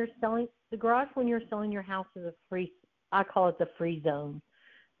garage when you're selling your house is I call it the free zone,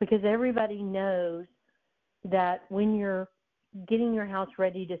 because everybody knows that when you're getting your house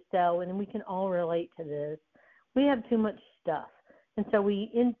ready to sell, and we can all relate to this, we have too much stuff. And so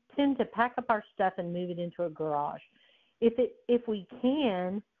we intend to pack up our stuff and move it into a garage. If we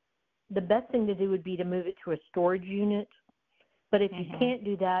can, the best thing to do would be to move it to a storage unit. But if you can't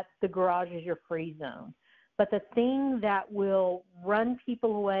do that, the garage is your free zone. But the thing that will run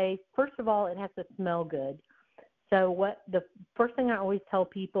people away, first of all, it has to smell good. So the first thing I always tell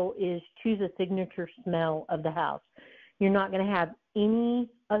people is choose a signature smell of the house. You're not going to have any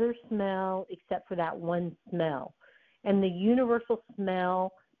other smell except for that one smell. And the universal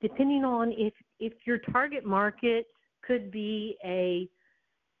smell, depending on if your target market could be a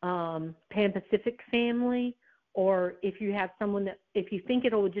Pan-Pacific family, or if you have someone if you think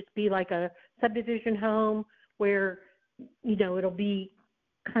it'll just be like a subdivision home where, you know, it'll be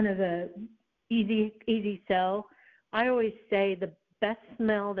kind of a easy sell, I always say the best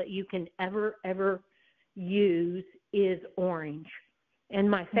smell that you can ever use is orange.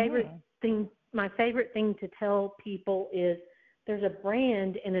 And my favorite thing to tell people is there's a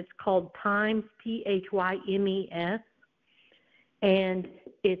brand and it's called Thymes, Thymes, and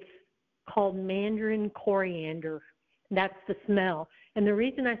it's called Mandarin Coriander. That's the smell. And the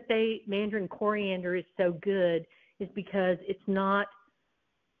reason I say Mandarin Coriander is so good is because it's not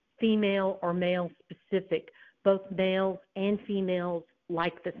female or male specific. Both males and females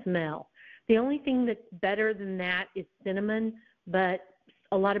like the smell. The only thing that's better than that is cinnamon, but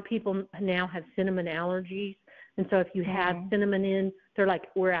a lot of people now have cinnamon allergies. And so if you have cinnamon in, they're like,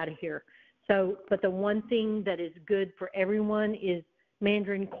 we're out of here. So, but the one thing that is good for everyone is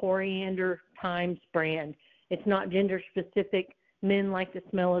Mandarin Coriander Thymes brand. It's not gender specific. Men like the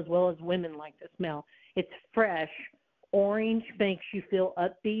smell as well as women like the smell. It's fresh. Orange makes you feel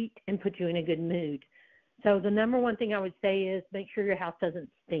upbeat and puts you in a good mood. So the number one thing I would say is make sure your house doesn't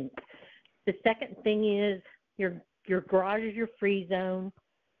stink. The second thing is your garage is your free zone.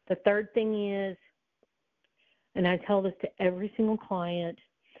 The third thing is, and I tell this to every single client,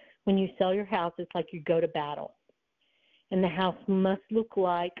 when you sell your house, it's like you go to battle. And the house must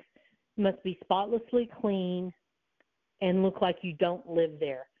be spotlessly clean, and look like you don't live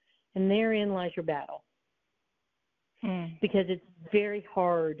there. And therein lies your battle. Because it's very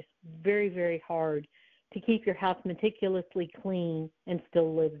hard, very, very hard to keep your house meticulously clean and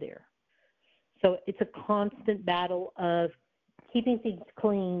still live there. So it's a constant battle of keeping things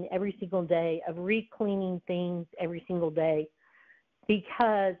clean every single day, of re-cleaning things every single day.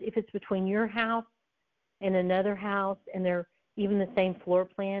 Because if it's between your house and another house and they're even the same floor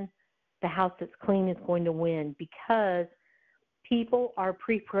plan, the house that's clean is going to win, because people are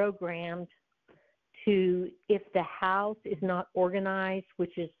pre-programmed to, if the house is not organized,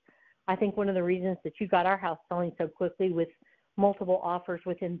 which is, I think, one of the reasons that you got our house selling so quickly with multiple offers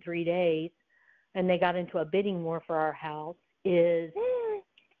within 3 days, and they got into a bidding war for our house, is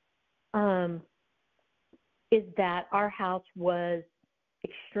that our house was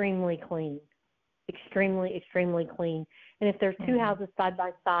extremely clean, extremely, extremely clean. And if there's two houses side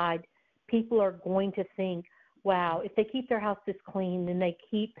by side, people are going to think, wow, if they keep their house this clean, then they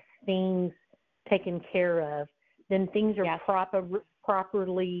keep things taken care of, then things are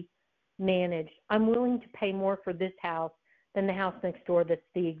properly managed. I'm willing to pay more for this house than the house next door that's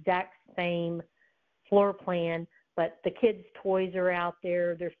the exact same floor plan, but the kids' toys are out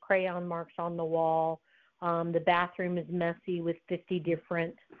there. There's crayon marks on the wall. The bathroom is messy with 50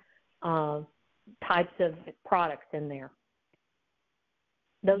 different types of products in there.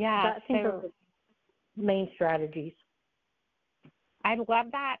 I think those are the main strategies. I love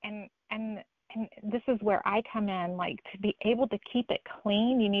that, and this is where I come in. Like, to be able to keep it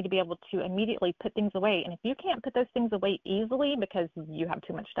clean, you need to be able to immediately put things away. And if you can't put those things away easily because you have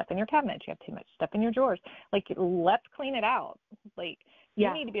too much stuff in your cabinets, you have too much stuff in your drawers, like, let's clean it out. Like,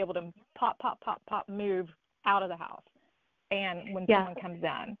 you need to be able to pop, move out of the house, and when someone comes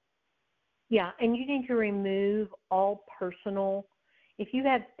in. Yeah, and you need to remove all personal. If you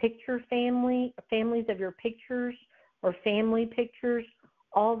have families of your pictures or family pictures,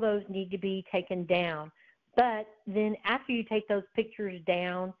 all those need to be taken down. But then after you take those pictures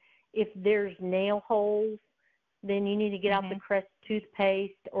down, if there's nail holes, then you need to get out the Crest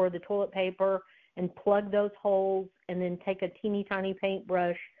toothpaste or the toilet paper and plug those holes, and then take a teeny tiny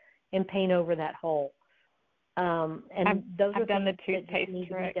paintbrush and paint over that hole. And I've done the toothpaste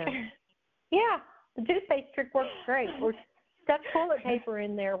trick. Yeah, the toothpaste trick works great. Or stuff toilet paper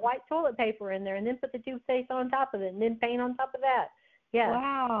in there, white toilet paper in there, and then put the toothpaste on top of it, and then paint on top of that. Yeah.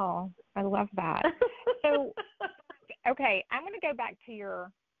 Wow, I love that. So, okay, I'm going to go back to your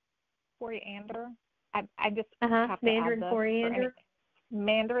coriander. I just have to Mandarin coriander.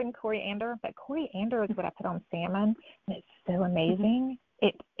 Mandarin coriander, but coriander is what I put on salmon, and it's so amazing.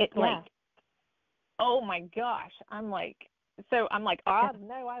 Like, oh my gosh, I'm like, oh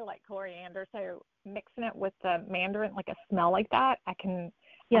no, I like coriander. So mixing it with the mandarin, like a smell like that, I can.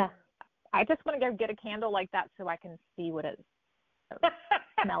 Yeah. I just want to go get a candle like that so I can see what it is.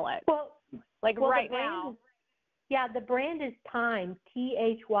 Smell it. Right now. The brand is Thyme,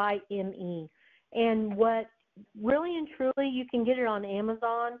 Thyme. And what really and truly, you can get it on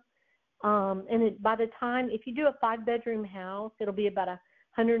Amazon. And by the time, if you do a 5-bedroom house, it'll be about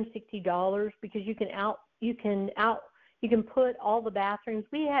 $160 because you can put all the bathrooms.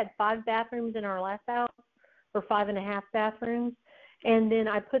 We had 5 bathrooms in our last house, or 5.5 bathrooms. And then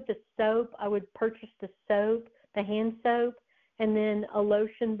I put the soap. I would purchase the soap, the hand soap, and then a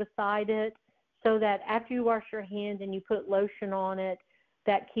lotion beside it, so that after you wash your hands and you put lotion on it,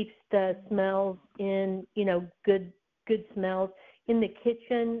 that keeps the smells in, good smells. In the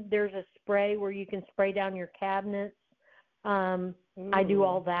kitchen, there's a spray where you can spray down your cabinets. I do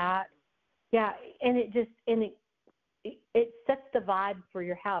all that. Yeah, and it sets the vibe for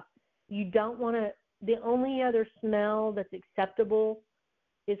your house. You don't want to. The only other smell that's acceptable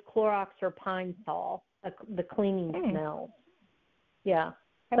is Clorox or Pine Sol, the cleaning smell. Yeah.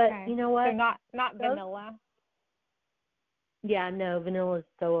 Okay. But you know what? So not vanilla? Yeah, no, vanilla is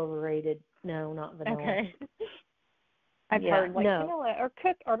so overrated. No, not vanilla. Okay. I've heard vanilla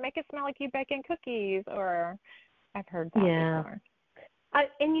or make it smell like you baking cookies, or I've heard that before.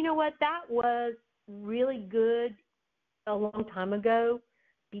 And you know what? That was really good a long time ago,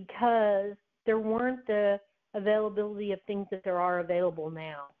 because there weren't the availability of things that there are available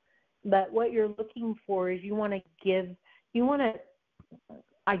now. But what you're looking for is you want to,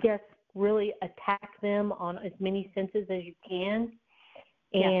 I guess, really attack them on as many senses as you can.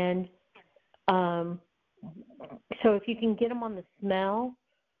 And so if you can get them on the smell,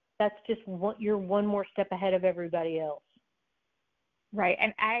 that's just you're one more step ahead of everybody else. Right.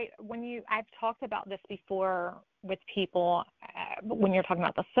 And I've talked about this before with people when you're talking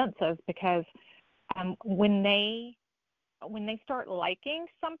about the senses, because when they when they start liking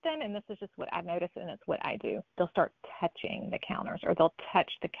something, and this is just what I've noticed, and it's what I do, they'll start touching the counters, or they'll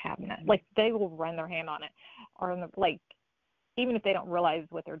touch the cabinet. Like, they will run their hand on it, or like, even if they don't realize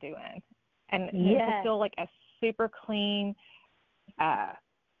what they're doing. And it's still like a super clean,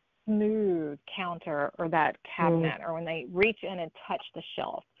 smooth counter or that cabinet, or when they reach in and touch the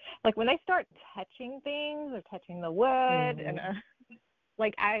shelf. Like, when they start touching things or touching the wood, and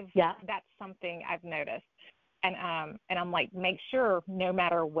like, that's something I've noticed. And I'm like, make sure no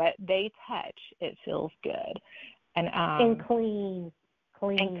matter what they touch, it feels good. And clean.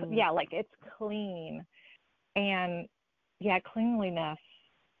 And, yeah, like, it's clean. And, yeah, cleanliness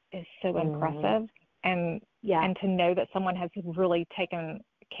is so impressive. And to know that someone has really taken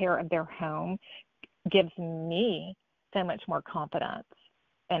care of their home gives me so much more confidence.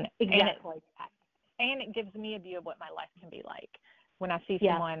 And exactly. And it gives me a view of what my life can be like when I see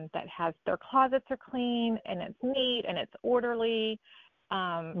someone that has their closets are clean and it's neat and it's orderly.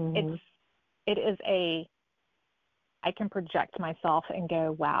 It is I can project myself and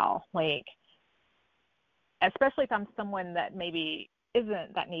go, wow, like, especially if I'm someone that maybe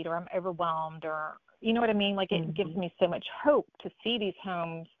isn't that neat, or I'm overwhelmed, or, you know what I mean? Like, it gives me so much hope to see these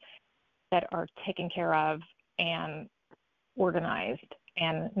homes that are taken care of and organized,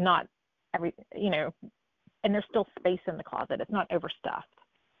 and not and there's still space in the closet. It's not overstuffed.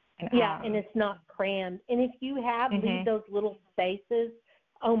 And, and it's not crammed. And if you leave those little spaces,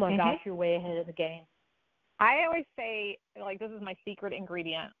 oh my gosh, you're way ahead of the game. I always say, like, this is my secret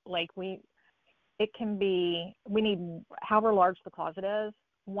ingredient. Like, we need, however large the closet is,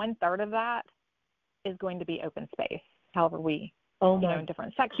 1/3 of that is going to be open space. However in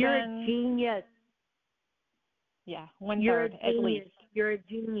different sections. You're a genius. Yeah, 1/3 at least. You're a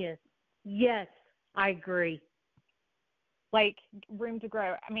genius. Yes, I agree. Like, room to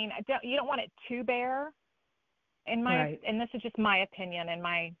grow. I mean, you don't want it too bare. And this is just my opinion and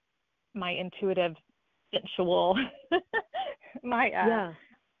my intuitive, sensual, my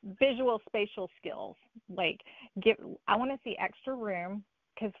visual spatial skills. Like, I want to see extra room,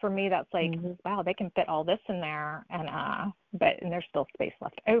 because for me that's like, wow, they can fit all this in there, and there's still space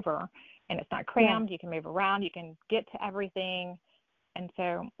left over, and it's not crammed. You can move around. You can get to everything. And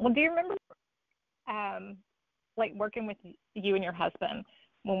so, well, do you remember, like, working with you and your husband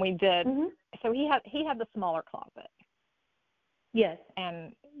when we did? So he had the smaller closet. Yes.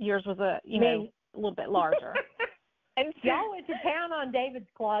 And yours was a little bit larger. And so, y'all went to town on David's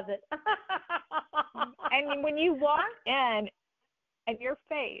closet. And when you walked in, and your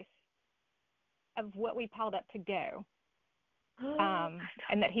face of what we piled up to go,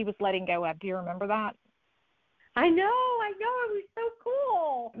 and that he was letting go of. Do you remember that? I know. It was so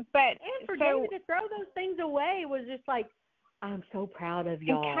cool. And for David to throw those things away was just like, I'm so proud of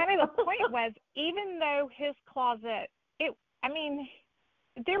y'all. And kind of the point was, even though his closet,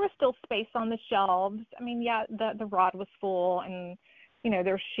 there was still space on the shelves. I mean, yeah, the rod was full, and,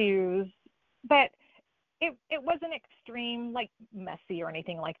 there's shoes, but it wasn't extreme, like, messy or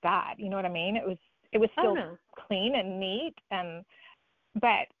anything like that. You know what I mean? It was still clean and neat,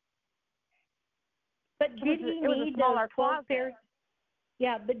 but did he need those 12 pairs?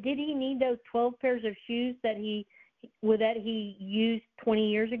 Yeah, but did he need those 12 pairs of shoes that he used 20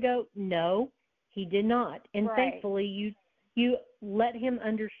 years ago? No, he did not. And thankfully, you let him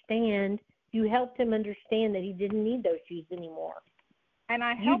understand. You helped him understand that he didn't need those shoes anymore. And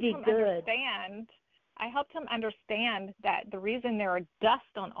I helped him understand. I helped him understand that the reason there are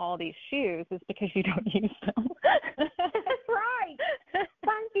dust on all these shoes is because you don't use them. That's right.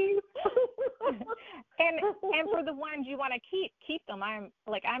 Thank you. and for the ones you want to keep them. I'm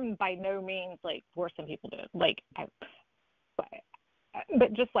by no means like forcing people to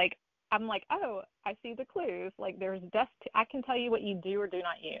but just like, I'm like, oh, I see the clues. Like, there's dust. I can tell you what you do or do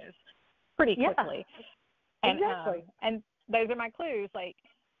not use pretty quickly. Yeah, exactly. And those are my clues. Like,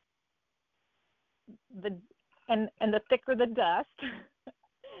 the thicker the dust.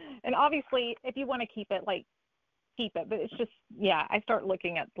 And obviously, if you want to keep it, keep it. But it's just, I start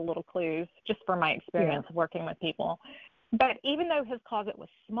looking at the little clues just from my experience of working with people. But even though his closet was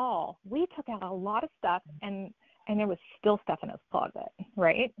small, we took out a lot of stuff, and there was still stuff in his closet,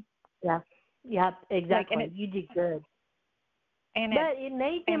 right? Yeah, exactly. You did good. But it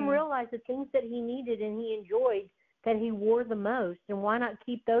made him realize the things that he needed and he enjoyed, that he wore the most, and why not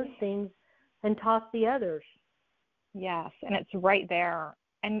keep those things and toss the others? Yes, and it's right there.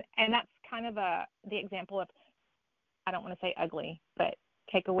 And that's kind of the example of, I don't want to say ugly, but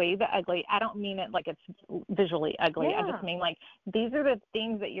take away the ugly. I don't mean it like it's visually ugly. Yeah. I just mean, like, these are the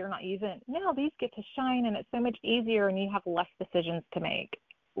things that you're not using. Now these get to shine, and it's so much easier, and you have less decisions to make.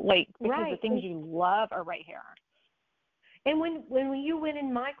 Like, because the things you love are right here. And when you went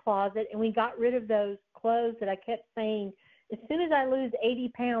in my closet and we got rid of those clothes that I kept saying, as soon as I lose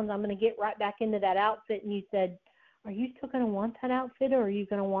 80 pounds, I'm going to get right back into that outfit. And you said, are you still going to want that outfit, or are you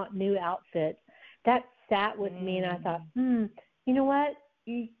going to want new outfits? That sat with me, and I thought, you know what?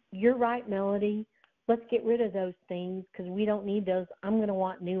 You're right, Melody. Let's get rid of those things because we don't need those. I'm going to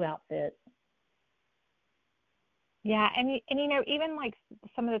want new outfits. Yeah, and you know, even like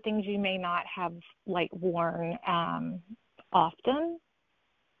some of the things you may not have like worn often.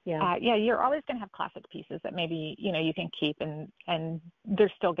 Yeah, you're always going to have classic pieces that maybe, you know, you can keep, and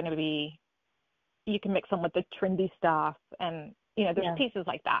they're still going to be, you can mix them with the trendy stuff, and you know, there's pieces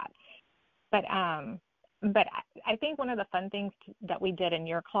like that. But I think one of the fun things that we did in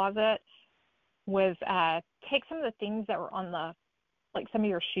your closet was take some of the things that were on the, like some of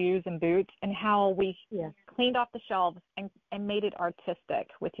your shoes and boots, and how we cleaned off the shelves and made it artistic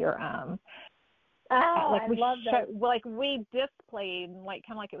with your like I love that. Like we displayed, like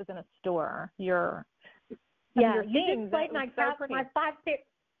kind of like it was in a store. Your you displayed my 5 pair,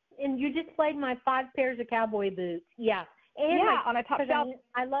 and you displayed my 5 pairs of cowboy boots. Yeah, and on a top shelf.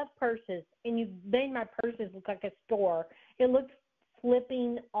 I love purses, and you made my purses look like a store. It looked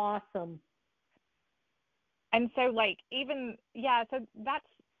flipping awesome. And so, like, so that's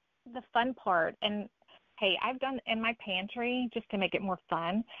the fun part. And, hey, I've done in my pantry, just to make it more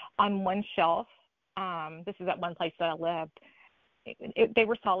fun, on one shelf, this is at one place that I lived, they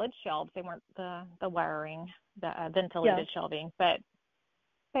were solid shelves. They weren't the wiring, the ventilated shelving. But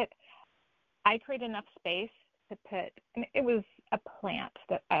I created enough space to put, and it was a plant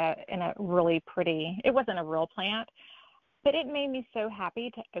that in a really pretty, it wasn't a real plant, but it made me so happy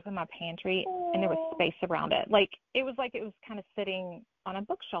to open my pantry and there was space around it. Like it was kind of sitting on a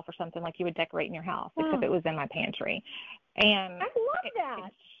bookshelf or something like you would decorate in your house, except it was in my pantry. And I love that.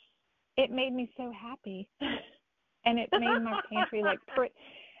 It made me so happy. And it made my pantry look pretty.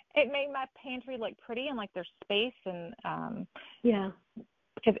 It made my pantry look pretty and like there's space, and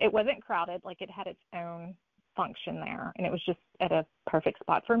because it wasn't crowded, like it had its own function there, and it was just at a perfect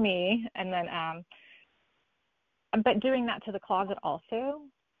spot for me. And then but doing that to the closet also,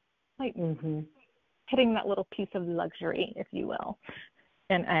 like putting that little piece of luxury, if you will,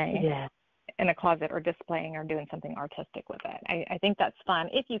 in a closet, or displaying or doing something artistic with it. I think that's fun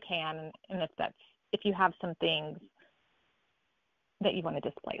if you can, and if you have some things that you want to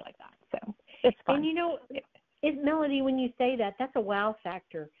display like that. So it's fun. And you know, Melody, when you say that, that's a wow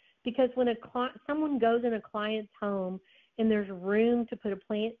factor, because when someone goes in a client's home and there's room to put a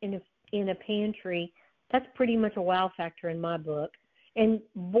plant in a pantry, that's pretty much a wow factor in my book. And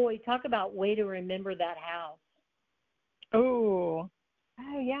boy, talk about way to remember that house. Oh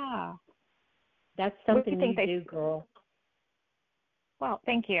yeah. That's something you do, girl. Well,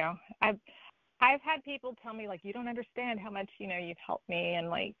 thank you. I've had people tell me, like, you don't understand how much, you know, you've helped me, and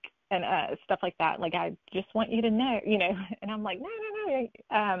like, and stuff like that. Like, I just want you to know, you know. And I'm like,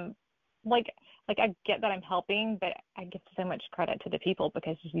 no. Like I get that I'm helping, but I give so much credit to the people,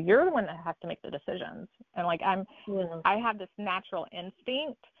 because you're the one that has to make the decisions. And like I have this natural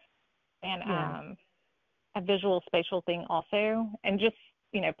instinct and a visual spatial thing also, and just,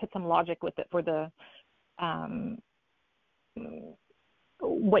 you know, put some logic with it for the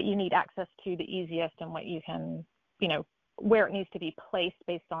what you need access to the easiest, and what you can, you know, where it needs to be placed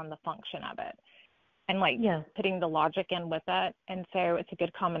based on the function of it, and like putting the logic in with it. And so it's a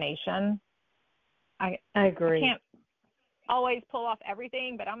good combination. I agree. I can't always pull off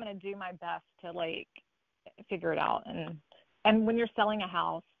everything, but I'm going to do my best to like figure it out. And when you're selling a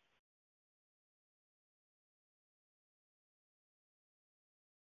house,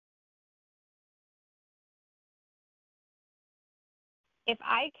 if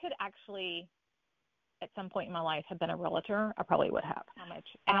I could actually at some point in my life have been a realtor, I probably would have. How much?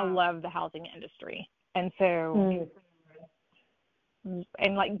 And I love the housing industry. And so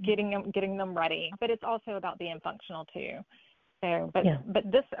and like getting them ready, but it's also about being functional too. So, but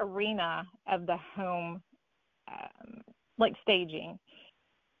this arena of the home, like staging,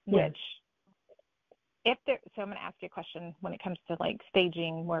 which so I'm going to ask you a question when it comes to like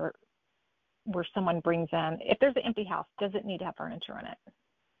staging, where someone brings in, if there's an empty house, does it need to have furniture in it?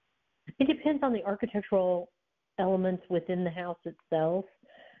 It depends on the architectural elements within the house itself.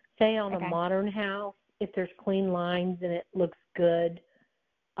 Say on a modern house, if there's clean lines and it looks good,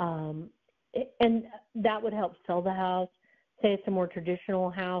 and that would help sell the house. Say it's a more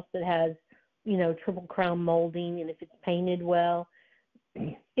traditional house that has, you know, triple crown molding, and if it's painted well.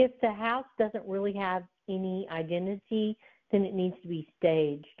 If the house doesn't really have any identity, then it needs to be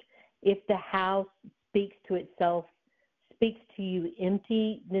staged. If the house speaks to itself, speaks to you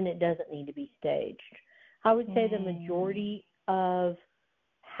empty, then it doesn't need to be staged. I would say the majority of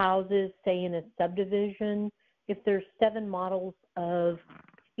houses, say in a subdivision, if there's 7 models of,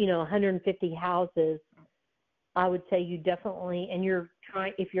 150 houses, I would say you definitely, and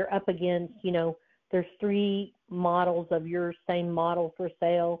if you're up against, there's 3 models of your same model for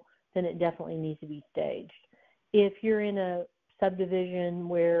sale, then it definitely needs to be staged. If you're in a subdivision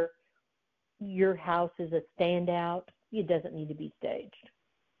where your house is a standout, it doesn't need to be staged.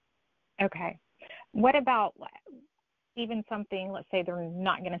 Okay. What about even something, let's say they're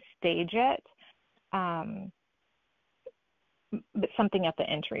not going to stage it, but something at the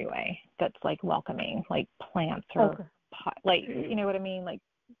entryway that's like welcoming, like plants or like, you know what I mean? Like,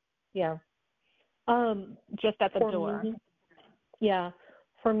 yeah. Just at the door.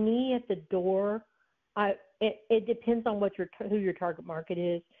 For me at the door, it depends on who your target market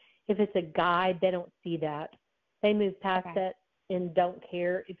is. If it's a guy, they don't see that. They move past that and don't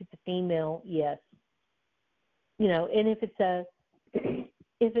care. If it's a female, yes. And if it's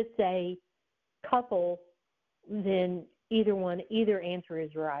a couple, then either answer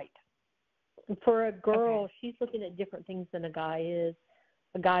is right. For a girl, she's looking at different things than a guy is.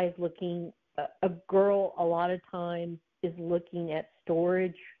 A guy is looking. A girl a lot of times is looking at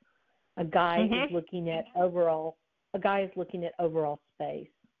storage. A guy is looking at overall. A guy is looking at overall space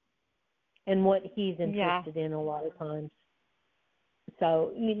and what he's interested in a lot of times.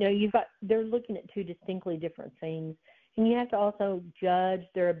 So they're looking at 2 distinctly different things, and you have to also judge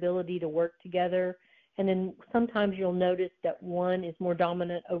their ability to work together. And then sometimes you'll notice that one is more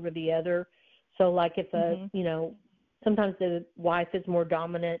dominant over the other. So like if sometimes the wife is more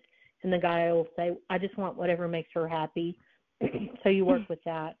dominant. And the guy will say, I just want whatever makes her happy. So you work with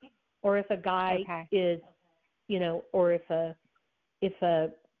that. Or if a guy is, or if a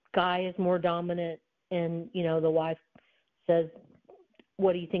guy is more dominant and, the wife says,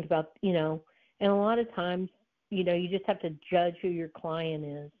 what do you think about, and a lot of times, you just have to judge who your client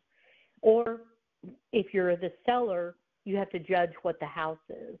is. Or if you're the seller, you have to judge what the house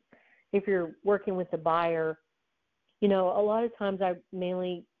is. If you're working with the buyer, a lot of times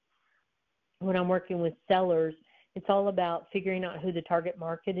when I'm working with sellers, it's all about figuring out who the target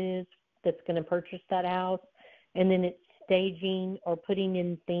market is that's going to purchase that house, and then it's staging or putting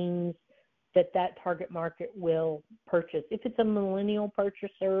in things that target market will purchase. If it's a millennial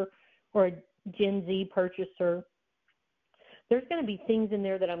purchaser or a Gen Z purchaser, there's going to be things in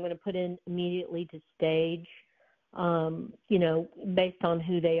there that I'm going to put in immediately to stage, based on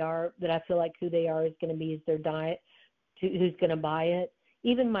who they are, that I feel like who they are is going to be is their diet, to who's going to buy it.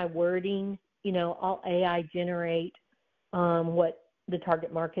 Even my wording, I'll AI generate what the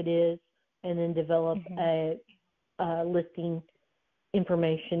target market is and then develop a listing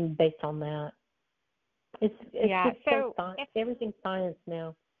information based on that. It's so everything's science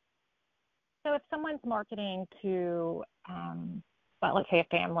now. So if someone's marketing to, let's say a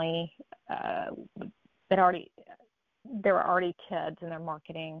family there are already kids and they're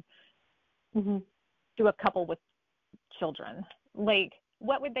marketing to a couple with children, like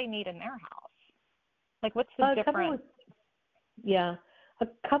what would they need in their house? Like what's the difference? A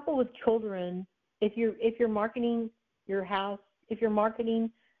couple with children. If you're marketing your house, if you're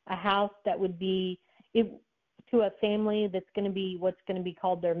marketing a house that would be to a family that's going to be what's going to be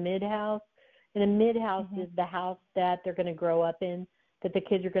called their mid-house, and a mid-house is the house that they're going to grow up in, that the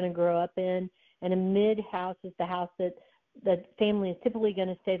kids are going to grow up in, and a mid-house is the house that the family is typically going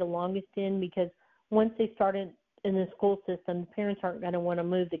to stay the longest in, because once they start in the school system, the parents aren't going to want to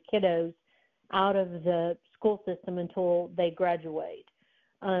move the kiddos out of the school system until they graduate,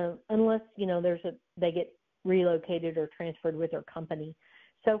 unless they get relocated or transferred with their company.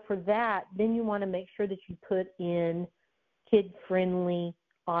 So for that, then you want to make sure that you put in kid-friendly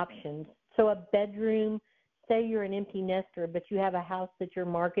options. So a bedroom, say you're an empty nester, but you have a house that you're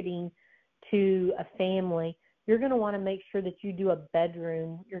marketing to a family, you're going to want to make sure that you do a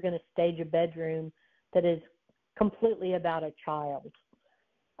bedroom. You're going to stage a bedroom that is completely about a child.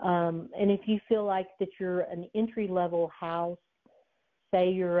 And if you feel like that you're an entry-level house, say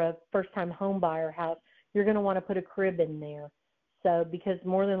you're a first-time home buyer house, you're going to want to put a crib in there. So because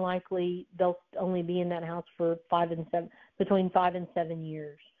more than likely they'll only be in that house for between 5 and 7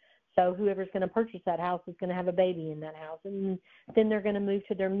 years. So whoever's going to purchase that house is going to have a baby in that house, and then they're going to move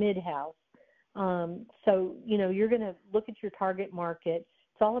to their mid-house. So, you're going to look at your target market.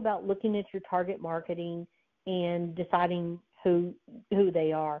 It's all about looking at your target marketing and deciding who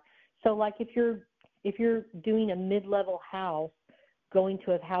they are. So like if you're doing a mid-level house, going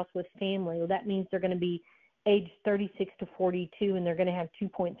to a house with family, well, that means they're going to be age 36 to 42, and they're going to have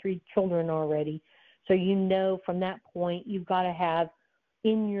 2.3 children already. So from that point, you've got to have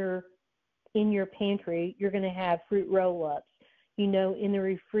in your in your pantry, you're going to have fruit roll-ups. In the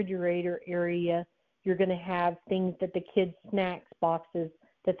refrigerator area, you're going to have things that the kids' snacks boxes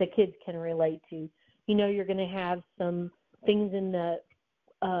that the kids can relate to. You're going to have some things in the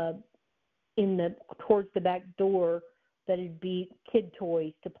towards the back door that would be kid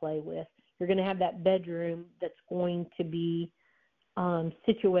toys to play with. You're going to have that bedroom that's going to be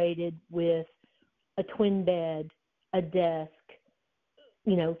situated with a twin bed, a desk,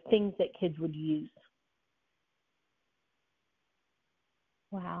 things that kids would use.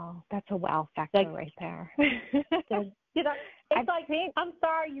 Wow, that's a wow factor right there. It's like, I'm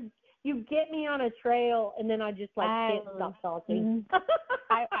sorry, you get me on a trail, and then I just can't stop talking.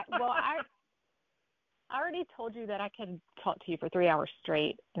 I already told you that I could talk to you for 3 hours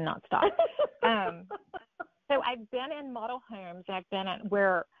straight and not stop. So I've been in model homes, and I've been at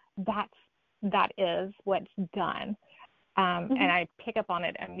where that is what's done, and I pick up on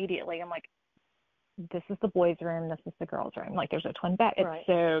it immediately. I'm like, this is the boys' room, this is the girls' room. Like, there's a twin bed. It's right.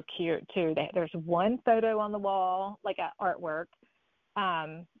 so cute too. There's one photo on the wall, like an artwork.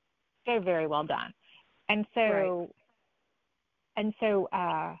 So very well done. And so,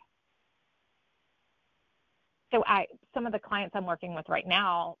 right. Some of the clients I'm working with right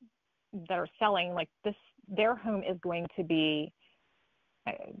now that are selling like this, their home is going to be,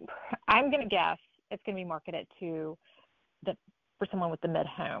 I'm going to guess it's going to be marketed for someone with the mid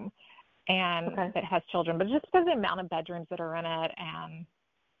home and that has children, but just because of the amount of bedrooms that are in it and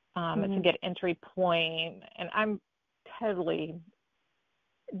it's a good entry point. And I'm totally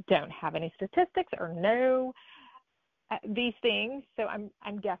don't have any statistics or know these things, so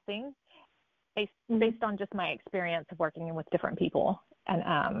I'm guessing based on just my experience of working with different people,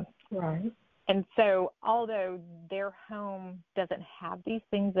 and right. And so, although their home doesn't have these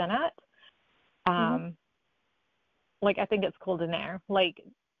things in it, like I think it's cool to know, like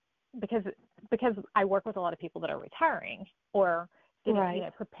because I work with a lot of people that are retiring or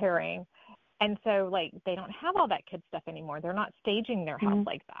preparing. And so, like, they don't have all that kid stuff anymore. They're not staging their house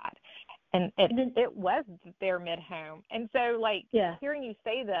like that. And it was their mid-home. And so, like, hearing you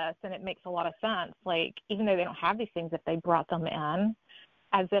say this, and it makes a lot of sense, like, even though they don't have these things, if they brought them in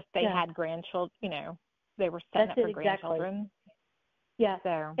as if they had grandchildren, they were setting up for grandchildren. Yeah.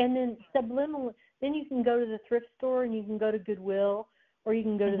 So. And then subliminal, then you can go to the thrift store and you can go to Goodwill, or you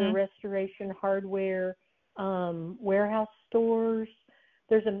can go to the restoration hardware warehouse stores.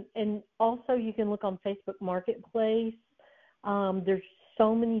 And also you can look on Facebook Marketplace. There's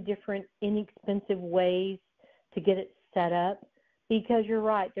so many different inexpensive ways to get it set up, because you're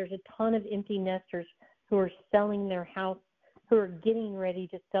right, there's a ton of empty nesters who are selling their house, who are getting ready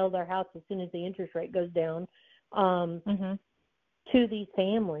to sell their house as soon as the interest rate goes down to these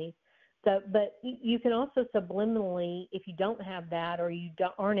families. So, but you can also subliminally, if you don't have that or you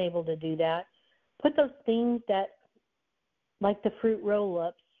aren't able to do that, put those things that, like the fruit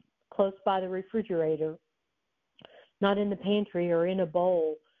roll-ups, close by the refrigerator, not in the pantry or in a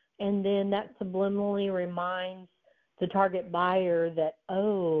bowl. And then that subliminally reminds the target buyer that,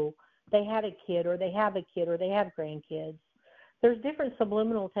 oh, they had a kid, or they have a kid, or they have grandkids. There's different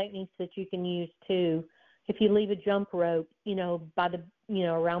subliminal techniques that you can use too. If you leave a jump rope, by the,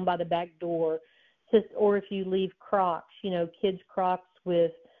 around by the back door, or if you leave Crocs, kids' Crocs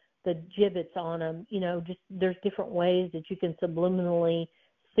with the gibbets on them, just there's different ways that you can subliminally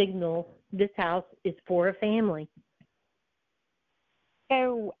signal this house is for a family.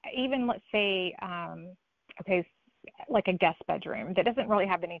 So even, let's say, like a guest bedroom that doesn't really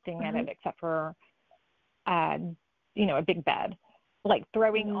have anything in it except for, a big bed, like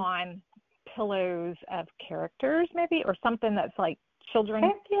throwing on pillows of characters maybe, or something that's like children.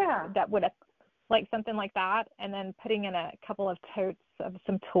 Heck yeah. That would, like something like that, and then putting in a couple of totes of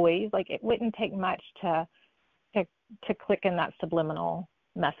some toys. Like, it wouldn't take much to click in that subliminal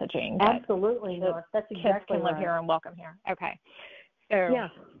messaging. Absolutely not. That's exactly kids can live here and welcome here. Okay. So yeah.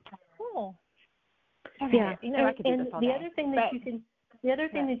 Cool. Okay. Yeah. I could do this all day. The other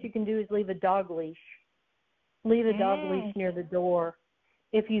thing that you can do is leave a dog leash. Leave a dog leash near the door.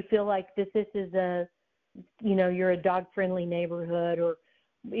 If you feel like this is a, you're a dog-friendly neighborhood, or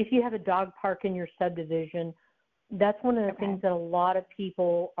if you have a dog park in your subdivision, that's one of the things that a lot of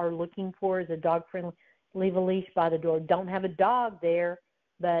people are looking for, is a dog-friendly. Leave a leash by the door. Don't have a dog there,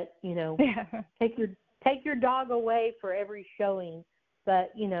 but, take your dog away for every showing.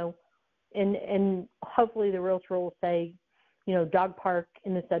 But, and hopefully the realtor will say, dog park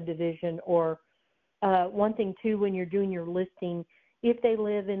in the subdivision. Or one thing, too, when you're doing your listing, if they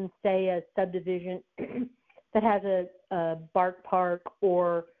live in, say, a subdivision that has a bark park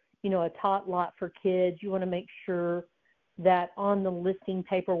or, a tot lot for kids, you want to make sure that on the listing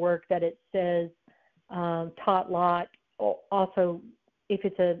paperwork that it says tot lot. Also, if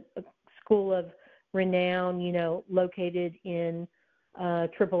it's a school of renown, located in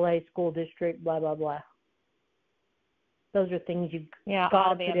AAA school district, blah, blah, blah. Those are things you've got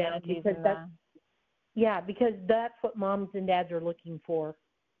all to the put in amenities because in that. because that's what moms and dads are looking for.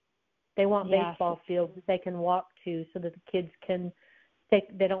 They want baseball fields that they can walk to so that the kids can.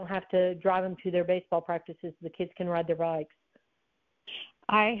 They don't have to drive them to their baseball practices. The kids can ride their bikes.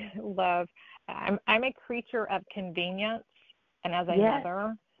 I'm a creature of convenience, and as a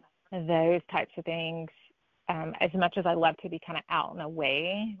mother, those types of things. As much as I love to be kind of out and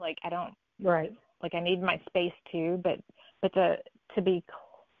away, like I don't. Right. Like I need my space too, but to be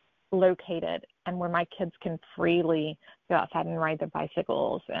located and where my kids can freely go outside and ride their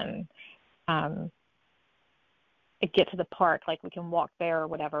bicycles and get to the park, like we can walk there or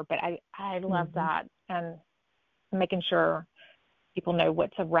whatever. But I love that, and making sure people know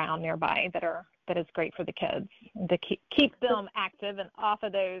what's around nearby that is great for the kids and to keep them active and off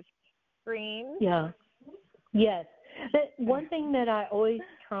of those screens. Yeah. Yes. One thing that I always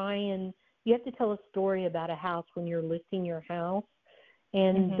try, and you have to tell a story about a house when you're listing your house.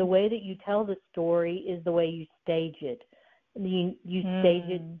 And the way that you tell the story is the way you stage it. You stage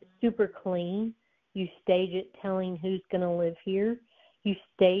it super clean. You stage it telling who's going to live here. You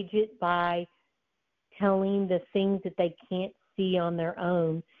stage it by telling the things that they can't see on their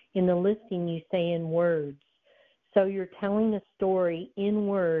own. In the listing, you say in words. So you're telling a story in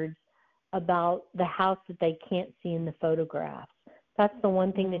words about the house that they can't see in the photographs. That's the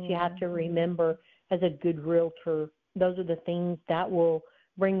one thing that you have to remember as a good realtor. Those are the things that will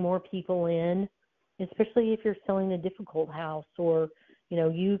bring more people in, especially if you're selling a difficult house, or,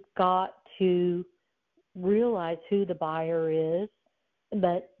 you've got to realize who the buyer is.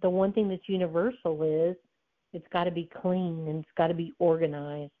 But the one thing that's universal is it's got to be clean and it's got to be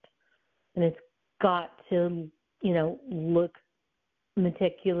organized, and it's got to, look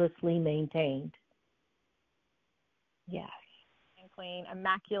meticulously maintained. Yes. And clean,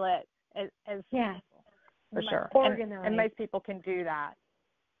 immaculate, as for sure. Organized. And most people can do that.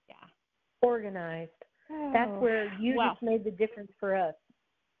 Yeah. Organized. That's where you just made the difference for us.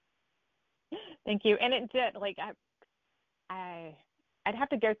 Thank you. And it did. Like I'd have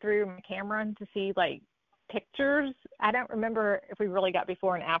to go through my camera to see like pictures. I don't remember if we really got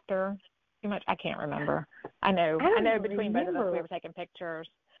before and after too much. I can't remember. I know between both of us we were taking pictures.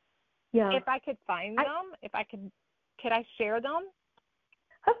 Yeah. If I could find them, could I share them?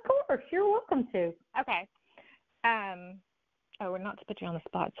 Of course, you're welcome to. Okay. Not to put you on the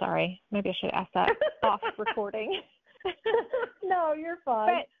spot. Sorry. Maybe I should ask that off recording. No, you're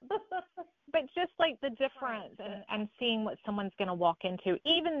fine. But just like the difference and seeing what someone's going to walk into,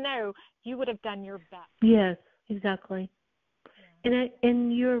 even though you would have done your best. Yes, exactly. Yeah.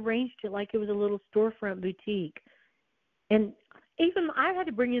 And you arranged it like it was a little storefront boutique. And even I had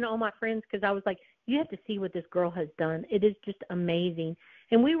to bring in all my friends because I was like, you have to see what this girl has done. It is just amazing.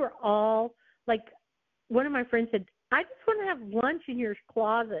 And we were all like, one of my friends said, I just want to have lunch in your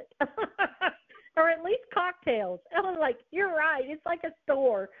closet. Or at least cocktails. And I was like, you're right. It's like a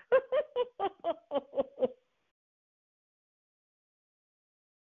store.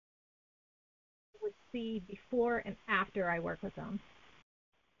 Would see before and after I work with them.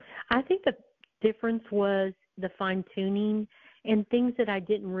 I think the difference was the fine-tuning and things that I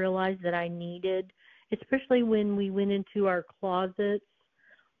didn't realize that I needed, especially when we went into our closets,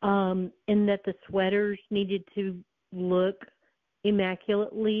 and that the sweaters needed to look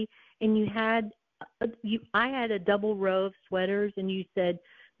immaculately. And I had a double row of sweaters, and you said,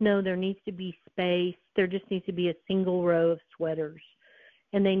 no, there needs to be space. There just needs to be a single row of sweaters,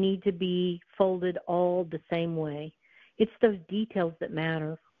 and they need to be folded all the same way. It's those details that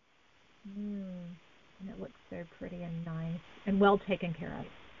matter. And it looks so pretty and nice and well taken care of.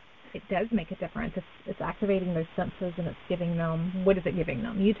 It does make a difference. It's activating those senses, and it's giving them, what is it giving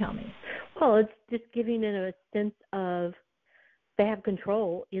them? You tell me. Well, it's just giving them a sense of they have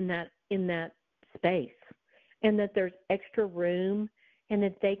control in that space, and that there's extra room, and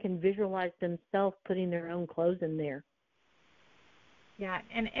that they can visualize themselves putting their own clothes in there. Yeah,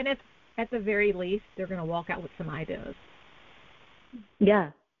 and it's, at the very least, they're going to walk out with some ideas.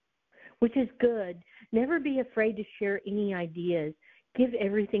 Yeah, which is good. Never be afraid to share any ideas. Give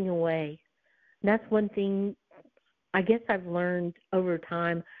everything away. And that's one thing I guess I've learned over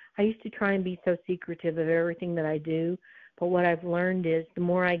time. I used to try and be so secretive of everything that I do, but what I've learned is the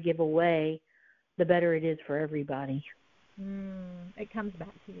more I give away, the better it is for everybody. It comes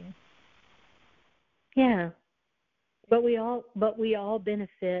back to you. Yeah. But we all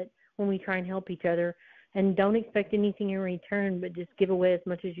benefit when we try and help each other. and don't expect anything in return, but just give away as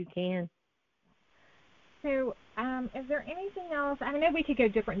much as you can. So is there anything else? I know we could go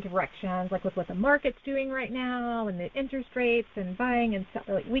different directions, like with what the market's doing right now and the interest rates and buying and stuff.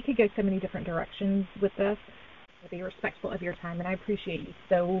 Like, we could go so many different directions with this. To be respectful of your time, and I appreciate you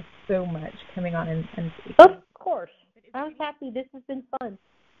so much coming on and speaking. Of course. I was happy. This has been fun.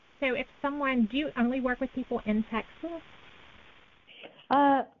 So if someone, do you only work with people in Texas?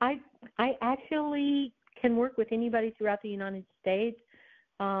 I actually can work with anybody throughout the United States.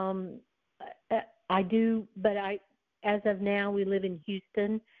 I do, but as of now, we live in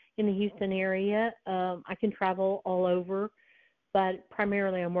Houston, in the Houston area. I can travel all over, but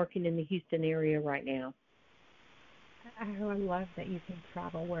primarily I'm working in the Houston area right now. Oh, I love that you can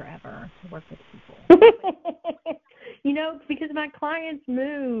travel wherever to work with people. Because my clients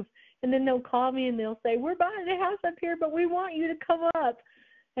move, and then they'll call me and they'll say, we're buying a house up here, but we want you to come up.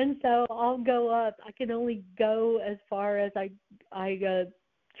 And so I'll go up. I can only go as far as I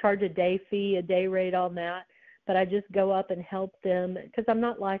charge a day fee, a day rate on that, but I just go up and help them because I'm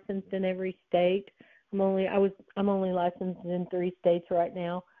not licensed in every state. I'm only licensed in 3 states right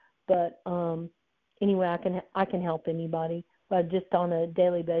now, but anyway, I can help anybody, but just on a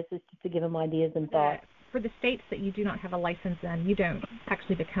daily basis, just to give them ideas and thoughts. For the states that you do not have a license in, you don't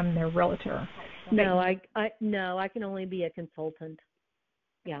actually become their realtor. No, I can only be a consultant.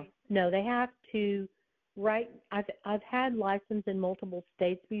 Yeah. No, they have to. Right. I've had license in multiple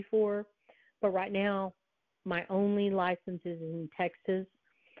states before, but right now my only license is in Texas,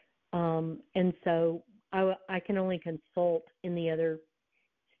 and so I can only consult in the other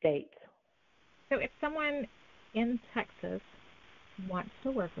states. So if someone in Texas wants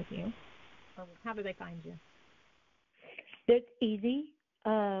to work with you, how do they find you? It's easy.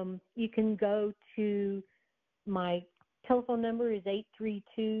 You can go to my telephone number is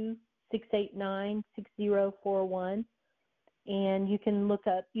 832-689-6041, and you can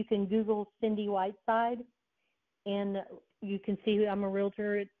Google Cindy Whiteside, and you can see I'm a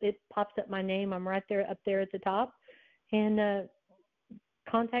realtor. It pops up my name. I'm right there, up there at the top, and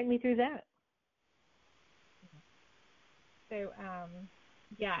contact me through that. So,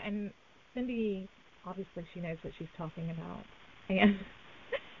 and Cindy, obviously she knows what she's talking about, and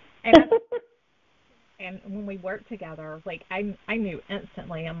when we worked together, like I knew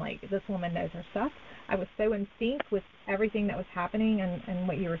instantly. I'm like, this woman knows her stuff. I was so in sync with everything that was happening and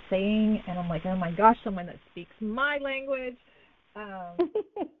what you were saying, and I'm like, oh my gosh, someone that speaks my language. I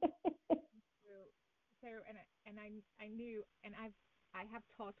knew, and I have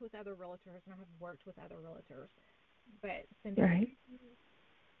talked with other realtors and I have worked with other realtors, but Cindy, right.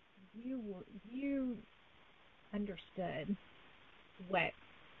 you understood what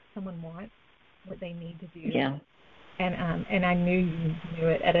someone wants, what they need to do. Yeah. And I knew you knew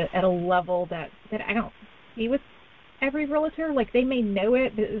it at a level that I don't see with every realtor. Like, they may know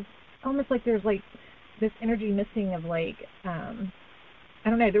it, but it's almost like there's like this energy missing of like I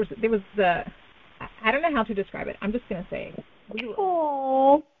don't know. There was I don't know how to describe it. I'm just gonna say we were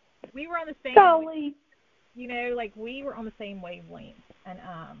on the same. Golly. Like we were on the same wavelength, and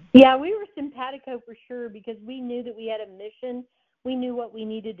yeah, we were simpatico for sure because we knew that we had a mission. We knew what we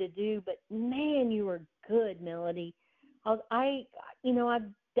needed to do, but man, you were good, Melody. I've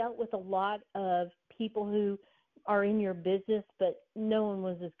dealt with a lot of people who are in your business, but no one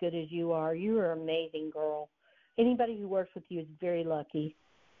was as good as you are. You are an amazing girl. Anybody who works with you is very lucky.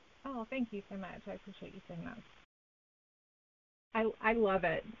 Oh, thank you so much. I appreciate you saying that. I love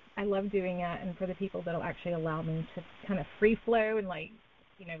it. I love doing it, and for the people that'll actually allow me to kind of free flow and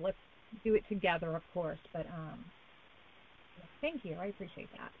let's do it together, of course. But thank you. I appreciate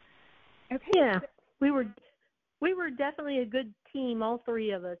that. Okay. Yeah, we were definitely a good team, all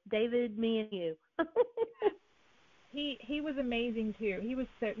three of us, David, me, and you. He was amazing too. He was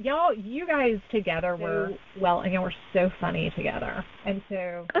you guys together were were so funny together, and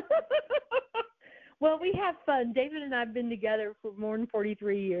so. Well, we have fun. David and I have been together for more than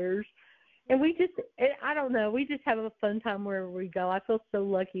 43 years, and we just have a fun time wherever we go. I feel so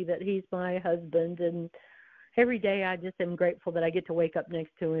lucky that he's my husband, and every day I just am grateful that I get to wake up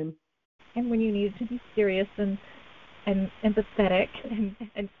next to him. And when you need to be serious and empathetic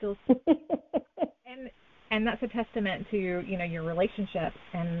and still and that's a testament to your relationship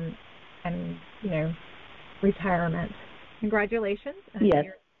and retirement. Congratulations. Yes.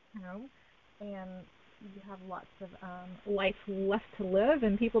 You're home, and you have lots of life left to live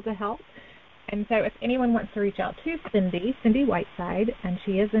and people to help. And so if anyone wants to reach out to Cindy Whiteside, and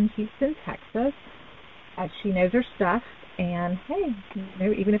she is in Houston, Texas, she knows her stuff, and hey,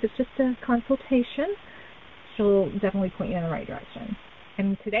 even if it's just a consultation, she'll definitely point you in the right direction.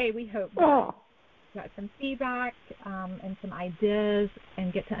 And today we hope got some feedback and some ideas,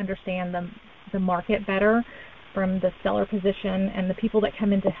 and get to understand the market better from the seller position and the people that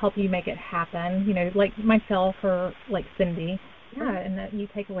come in to help you make it happen, like myself or like Cindy. Yeah, and that you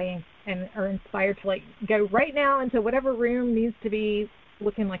take away and are inspired to go right now into whatever room needs to be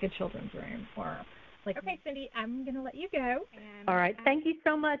looking like a children's room, or okay, Cindy, I'm going to let you go. All right. Thank you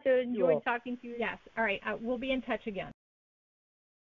so much. I enjoyed talking to you. Yes. All right. We'll be in touch again.